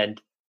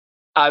 And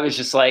I was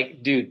just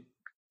like, dude,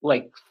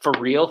 like, for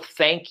real,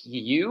 thank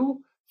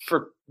you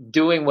for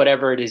doing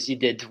whatever it is you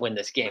did to win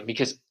this game,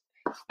 because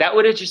that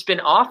would have just been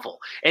awful.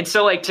 And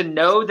so, like, to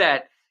know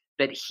that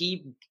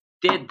he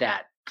did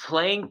that,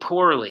 playing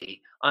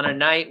poorly on a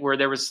night where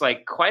there was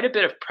like quite a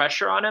bit of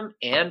pressure on him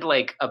and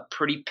like a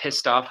pretty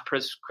pissed off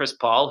Chris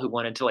Paul who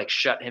wanted to like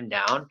shut him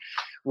down,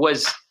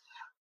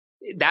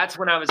 that's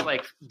when I was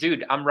like,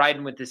 dude, I'm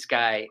riding with this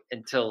guy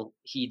until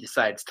he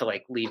decides to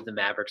like leave the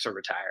Mavericks or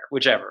retire,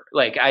 whichever.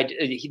 Like,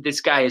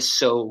 this guy is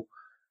so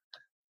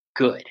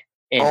good.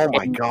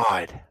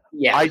 God.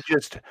 Yeah.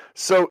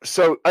 So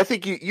I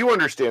think you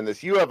understand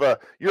this. You're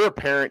a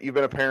parent. You've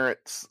been a parent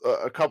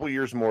a couple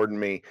years more than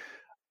me.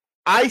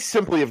 I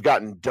simply have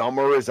gotten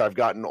dumber as I've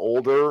gotten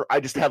older. I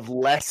just have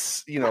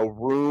less,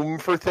 room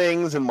for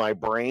things in my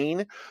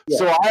brain. Yeah.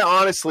 So I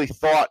honestly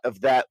thought of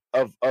that,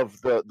 of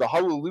the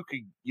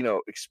Halaluka,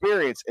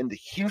 experience and the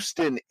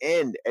Houston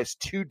end as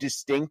two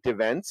distinct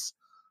events.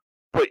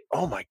 But,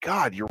 oh my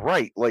God, you're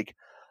right. Like,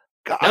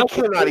 God, I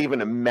cannot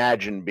even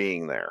imagine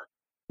being there.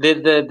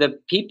 The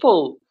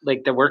people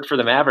like that worked for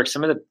the Mavericks,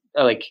 some of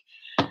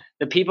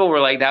the people were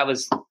like, that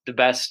was the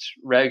best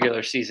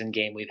regular season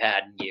game we've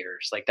had in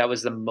years. Like, that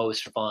was the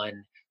most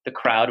fun. The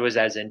crowd was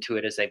as into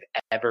it as they've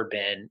ever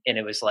been. And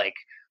it was like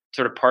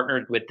sort of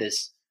partnered with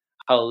this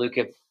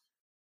Halaluka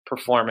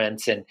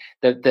performance. And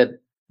the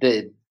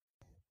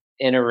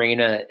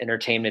in-arena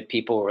entertainment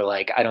people were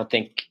like, I don't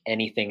think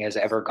anything has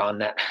ever gone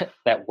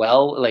that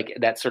well. Like,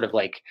 that sort of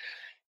like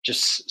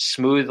just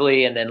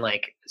smoothly. And then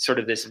like sort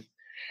of this,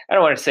 I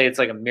don't want to say it's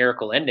like a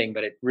miracle ending,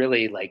 but it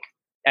really, like,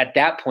 at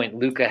that point,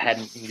 Luka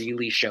hadn't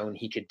really shown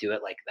he could do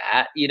it like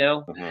that,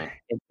 Mm-hmm.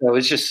 And so it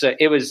was just,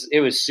 it was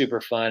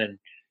super fun.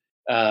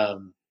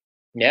 And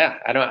yeah,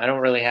 I don't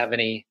really have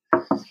any,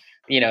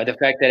 the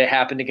fact that it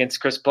happened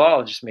against Chris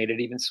Paul just made it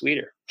even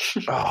sweeter.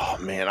 Oh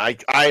man,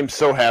 I'm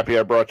so happy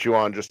I brought you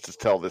on just to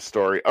tell this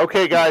story.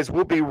 Okay, guys,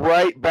 we'll be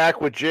right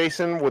back with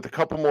Jason with a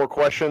couple more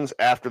questions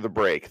after the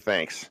break.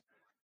 Thanks.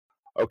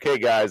 Okay,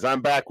 guys,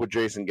 I'm back with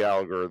Jason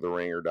Gallagher of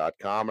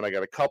TheRinger.com, and I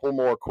got a couple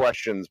more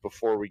questions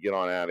before we get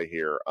on out of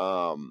here.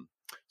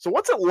 So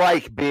what's it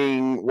like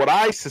being what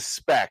I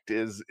suspect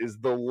is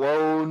the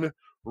lone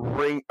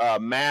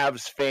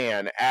Mavs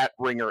fan at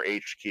Ringer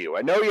HQ?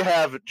 I know you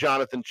have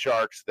Jonathan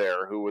Tjarks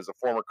there, who was a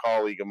former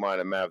colleague of mine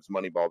at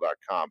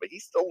MavsMoneyball.com, but he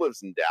still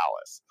lives in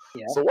Dallas.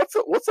 Yeah. So what's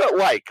that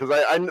like? Because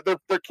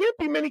there can't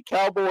be many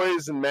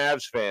Cowboys and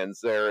Mavs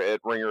fans there at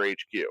Ringer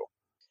HQ.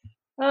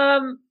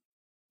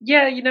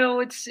 Yeah,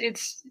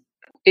 it's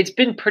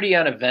been pretty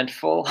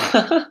uneventful,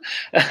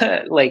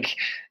 like,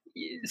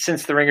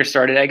 since the Ringer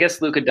started. I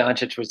guess Luka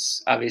Doncic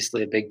was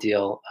obviously a big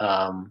deal.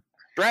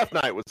 Draft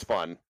night was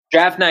fun.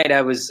 Draft night,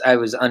 I was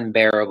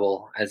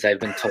unbearable, as I've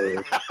been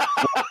told.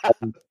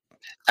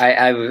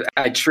 I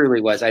truly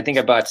was. I think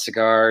I bought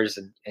cigars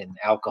and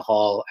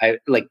alcohol.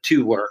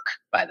 To work,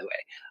 by the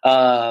way.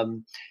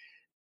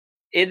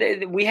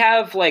 We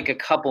have like a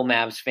couple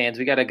Mavs fans.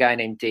 We got a guy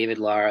named David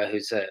Lara,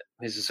 who's a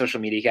social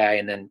media guy,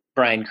 and then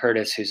Brian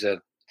Curtis, who's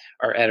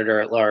our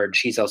editor at large.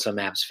 He's also a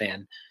Mavs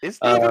fan. Is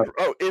David?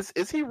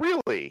 Is he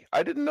really?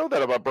 I didn't know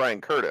that about Brian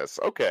Curtis.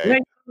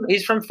 Okay,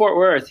 he's from Fort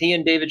Worth. He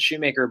and David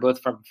Shoemaker are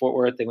both from Fort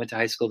Worth. They went to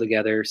high school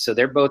together, so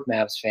they're both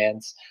Mavs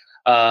fans.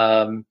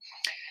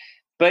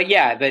 But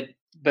yeah,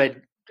 but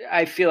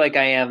I feel like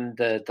I am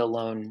the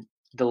lone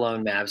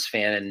Mavs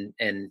fan,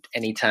 and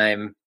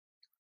anytime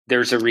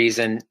there's a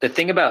reason. The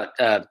thing about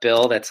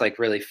Bill that's like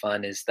really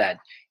fun is that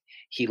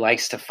he's never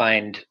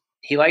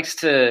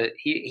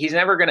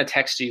going to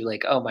text you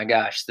like, oh my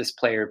gosh, this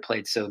player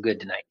played so good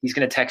tonight. He's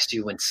going to text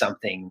you when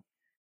something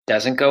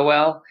doesn't go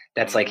well.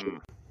 That's like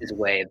his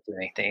way of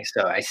doing things.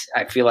 So I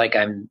feel like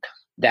I'm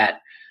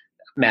that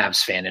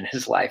Mavs fan in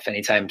his life.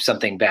 Anytime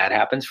something bad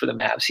happens for the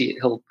Mavs,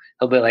 he'll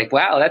be like,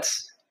 wow,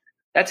 that's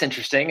that's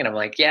interesting. And I'm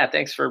like, yeah,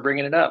 thanks for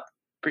bringing it up.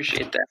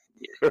 Appreciate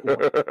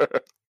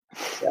that.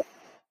 Yeah.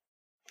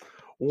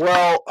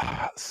 Well,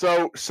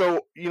 so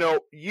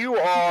you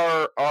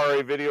are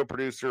a video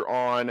producer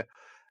on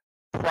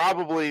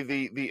probably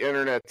the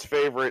internet's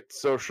favorite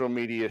social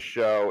media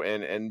show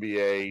in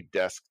NBA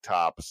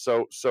Desktop.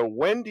 So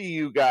when do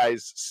you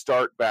guys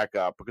start back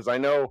up? Because I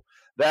know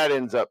that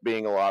ends up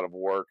being a lot of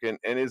work. And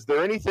is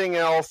there anything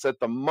else at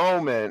the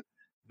moment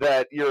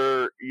that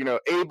you're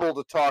able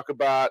to talk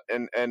about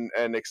and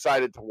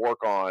excited to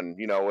work on,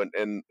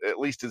 and at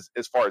least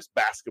as far as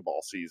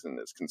basketball season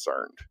is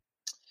concerned?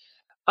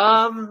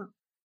 I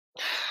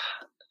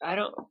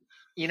don't,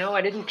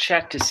 I didn't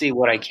check to see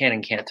what I can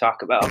and can't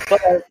talk about,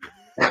 but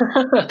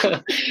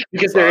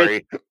because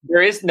Sorry.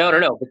 there is no,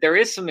 but there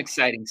is some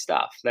exciting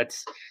stuff.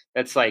 That's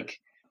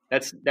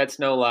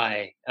no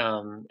lie.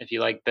 If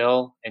you like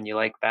Bill and you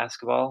like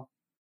basketball,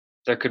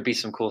 there could be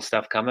some cool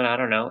stuff coming. I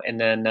don't know. And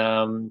then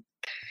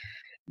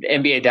the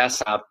NBA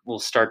Desktop will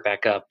start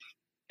back up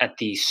at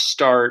the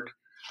start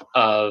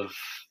of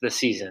the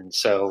season.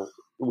 So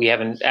we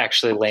haven't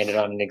actually landed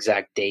on an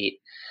exact date,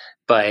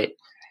 but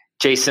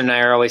Jason and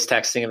I are always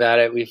texting about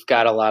it. We've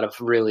got a lot of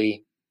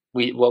really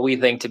what we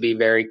think to be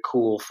very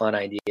cool, fun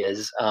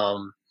ideas. I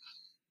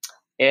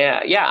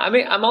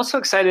mean, I'm also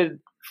excited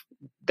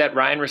that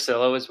Ryan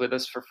Russillo is with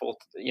us for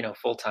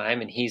full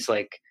time, and he's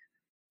like,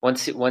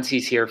 once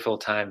he's here full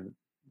time,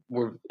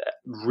 we're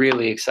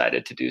really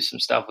excited to do some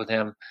stuff with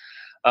him.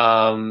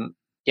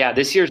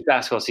 This year's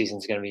basketball season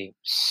is going to be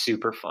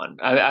super fun.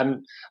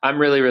 I'm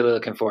really, really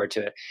looking forward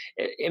to it.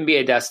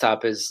 NBA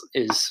Desktop is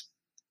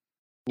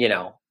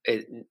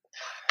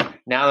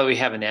now that we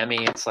have an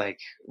Emmy, it's like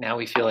now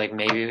we feel like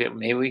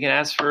maybe we can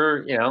ask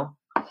for,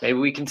 maybe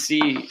we can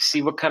see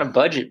what kind of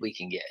budget we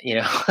can get.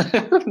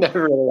 We've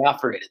never really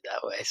operated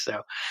that way,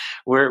 so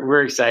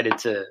we're excited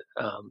to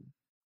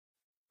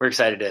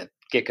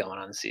get going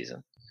on the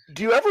season.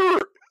 Do you ever?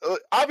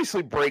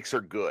 Obviously, breaks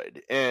are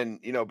good, and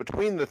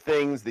between the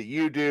things that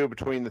you do,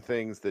 between the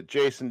things that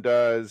Jason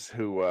does,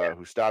 who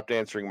stopped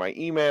answering my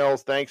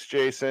emails. Thanks,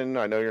 Jason.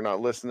 I know you're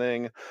not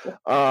listening.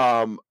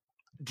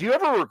 Do you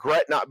ever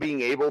regret not being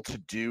able to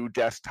do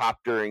Desktop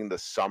during the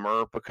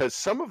summer? Because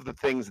some of the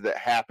things that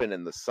happen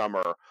in the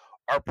summer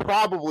are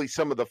probably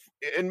some of the,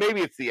 and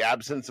maybe it's the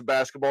absence of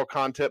basketball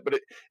content, but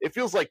it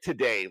feels like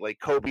today, like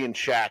Kobe and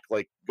Shaq,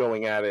 like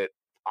going at it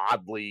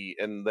oddly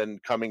and then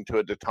coming to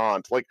a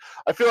detente. Like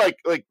I feel like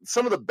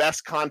some of the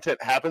best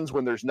content happens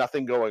when there's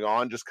nothing going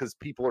on, just because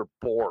people are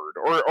bored.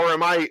 Or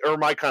am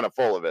I kind of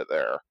full of it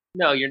there?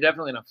 No, you're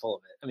definitely not full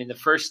of it. I mean, the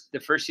first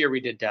year we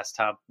did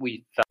Desktop,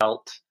 we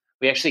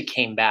actually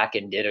came back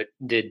and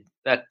did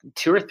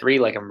 2 or 3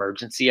 like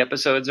emergency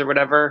episodes or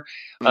whatever.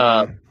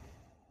 Mm-hmm.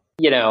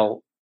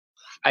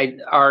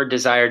 Our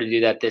desire to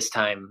do that this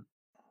time,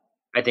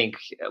 I think,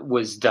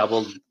 was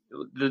doubled.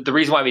 The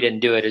reason why we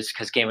didn't do it is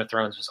because Game of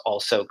Thrones was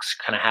also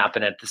kind of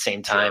happening at the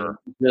same time. Sure.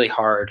 Really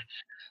hard.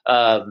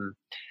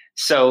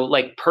 So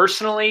like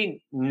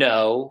personally,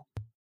 no.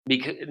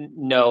 Because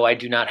no, I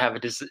do not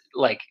have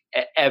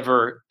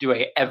ever do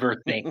I ever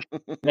think,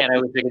 man, I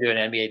wish I could do an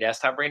NBA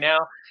Desktop right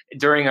now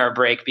during our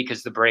break,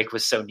 because the break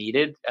was so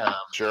needed.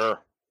 Sure.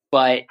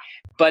 But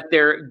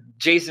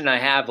Jason and I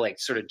have like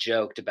sort of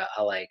joked about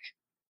how like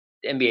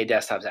NBA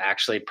Desktop is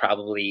actually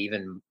probably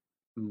even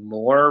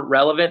more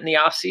relevant in the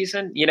off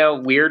season.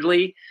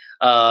 Weirdly,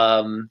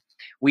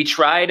 we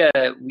try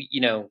to,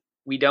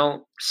 we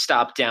don't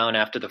stop down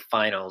after the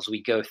finals.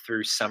 We go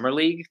through summer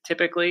league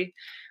typically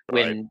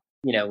when. Right.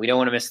 We don't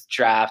want to miss the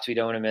draft. We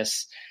don't want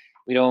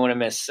to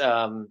miss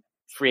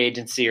free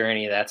agency or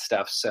any of that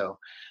stuff. So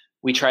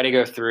we try to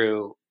go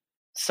through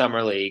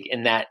summer league,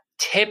 and that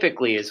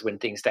typically is when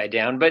things die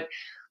down. But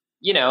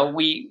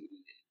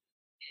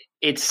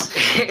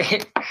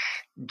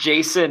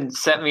Jason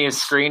sent me a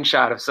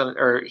screenshot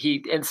of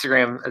he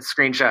Instagram a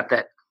screenshot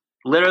that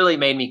literally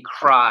made me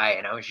cry,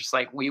 and I was just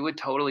like, we would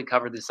totally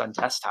cover this on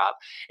Desktop,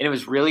 and it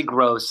was really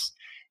gross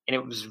and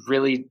it was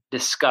really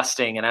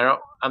disgusting, and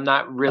I'm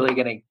not really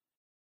gonna.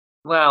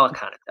 Well, I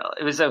kind of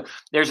tell.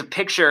 There's a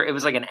picture. It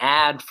was like an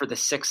ad for the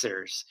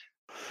Sixers.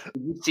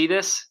 Did you see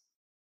this?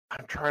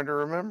 I'm trying to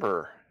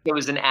remember. It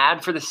was an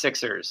ad for the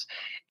Sixers.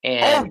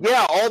 And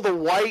all the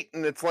white,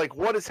 and it's like,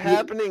 what is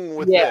happening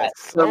with this?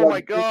 So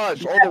my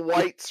gosh, all the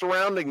white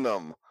surrounding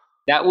them.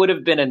 That would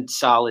have been a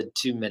solid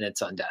 2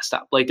 minutes on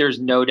Desktop. Like,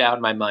 there's no doubt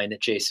in my mind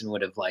that Jason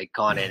would have like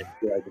gone in and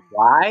be like,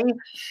 why?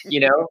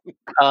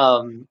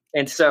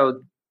 And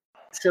so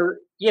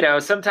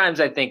sometimes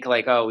I think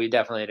like, oh, we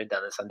definitely have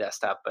done this on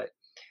Desktop, but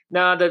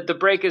no, the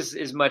break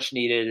is much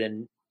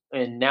needed.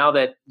 And now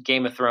that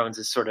Game of Thrones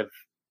is sort of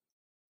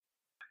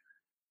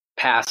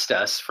past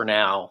us for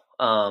now,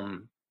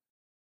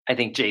 I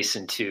think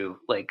Jason too,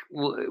 like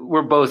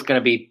we're both going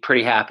to be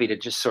pretty happy to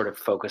just sort of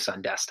focus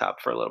on Desktop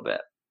for a little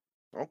bit.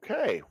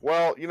 Okay.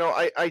 Well,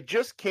 I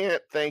just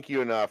can't thank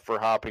you enough for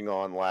hopping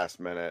on last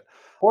minute.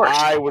 Of course.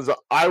 I was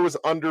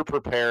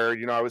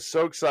underprepared. I was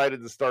so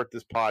excited to start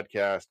this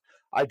podcast.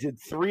 I did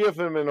 3 of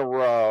them in a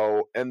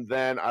row, and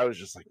then I was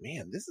just like,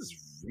 man, this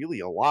is really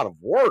a lot of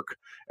work.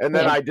 And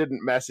then I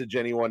didn't message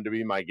anyone to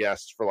be my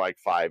guest for like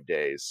 5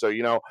 days. So,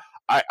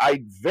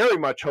 I very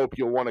much hope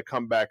you'll want to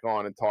come back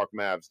on and talk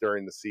Mavs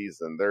during the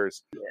season.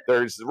 There's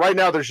right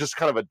now there's just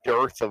kind of a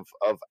dearth of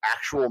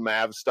actual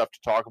Mavs stuff to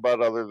talk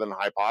about other than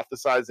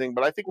hypothesizing.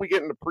 But I think we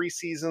get into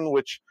preseason,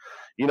 which,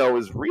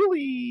 is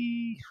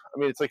really, I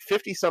mean, it's like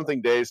 50 something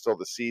days till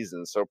the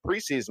season. So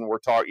preseason we're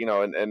talking,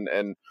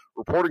 and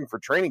reporting for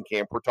training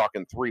camp, we're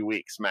talking 3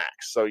 weeks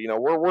max. So,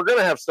 we're going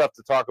to have stuff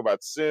to talk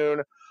about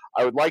soon.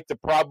 I would like to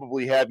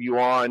probably have you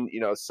on,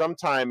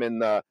 sometime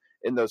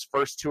in those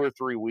first 2 or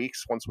 3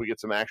 weeks once we get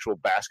some actual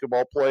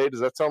basketball play.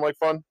 Does that sound like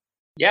fun?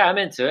 Yeah, I'm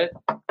into it.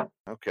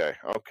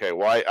 Okay.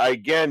 Well, I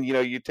again,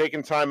 you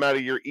taking time out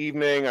of your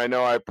evening. I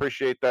know I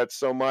appreciate that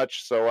so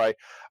much. So I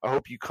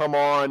hope you come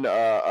on,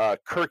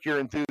 Kirk Your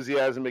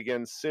Enthusiasm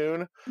again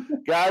soon.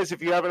 Guys,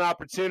 if you have an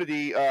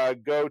opportunity,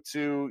 go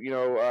to,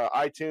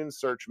 iTunes,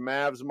 search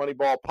Mavs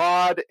Moneyball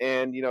Pod,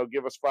 and,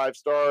 give us 5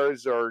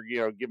 stars, or,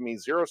 give me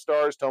 0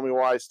 stars. Tell me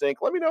why I stink.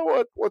 Let me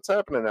know what's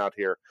happening out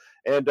here.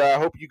 And I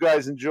hope you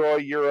guys enjoy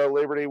your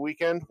Labor Day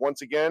weekend.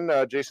 Once again,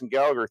 Jason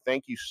Gallagher,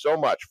 thank you so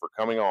much for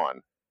coming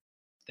on.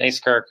 Thanks,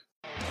 Kirk.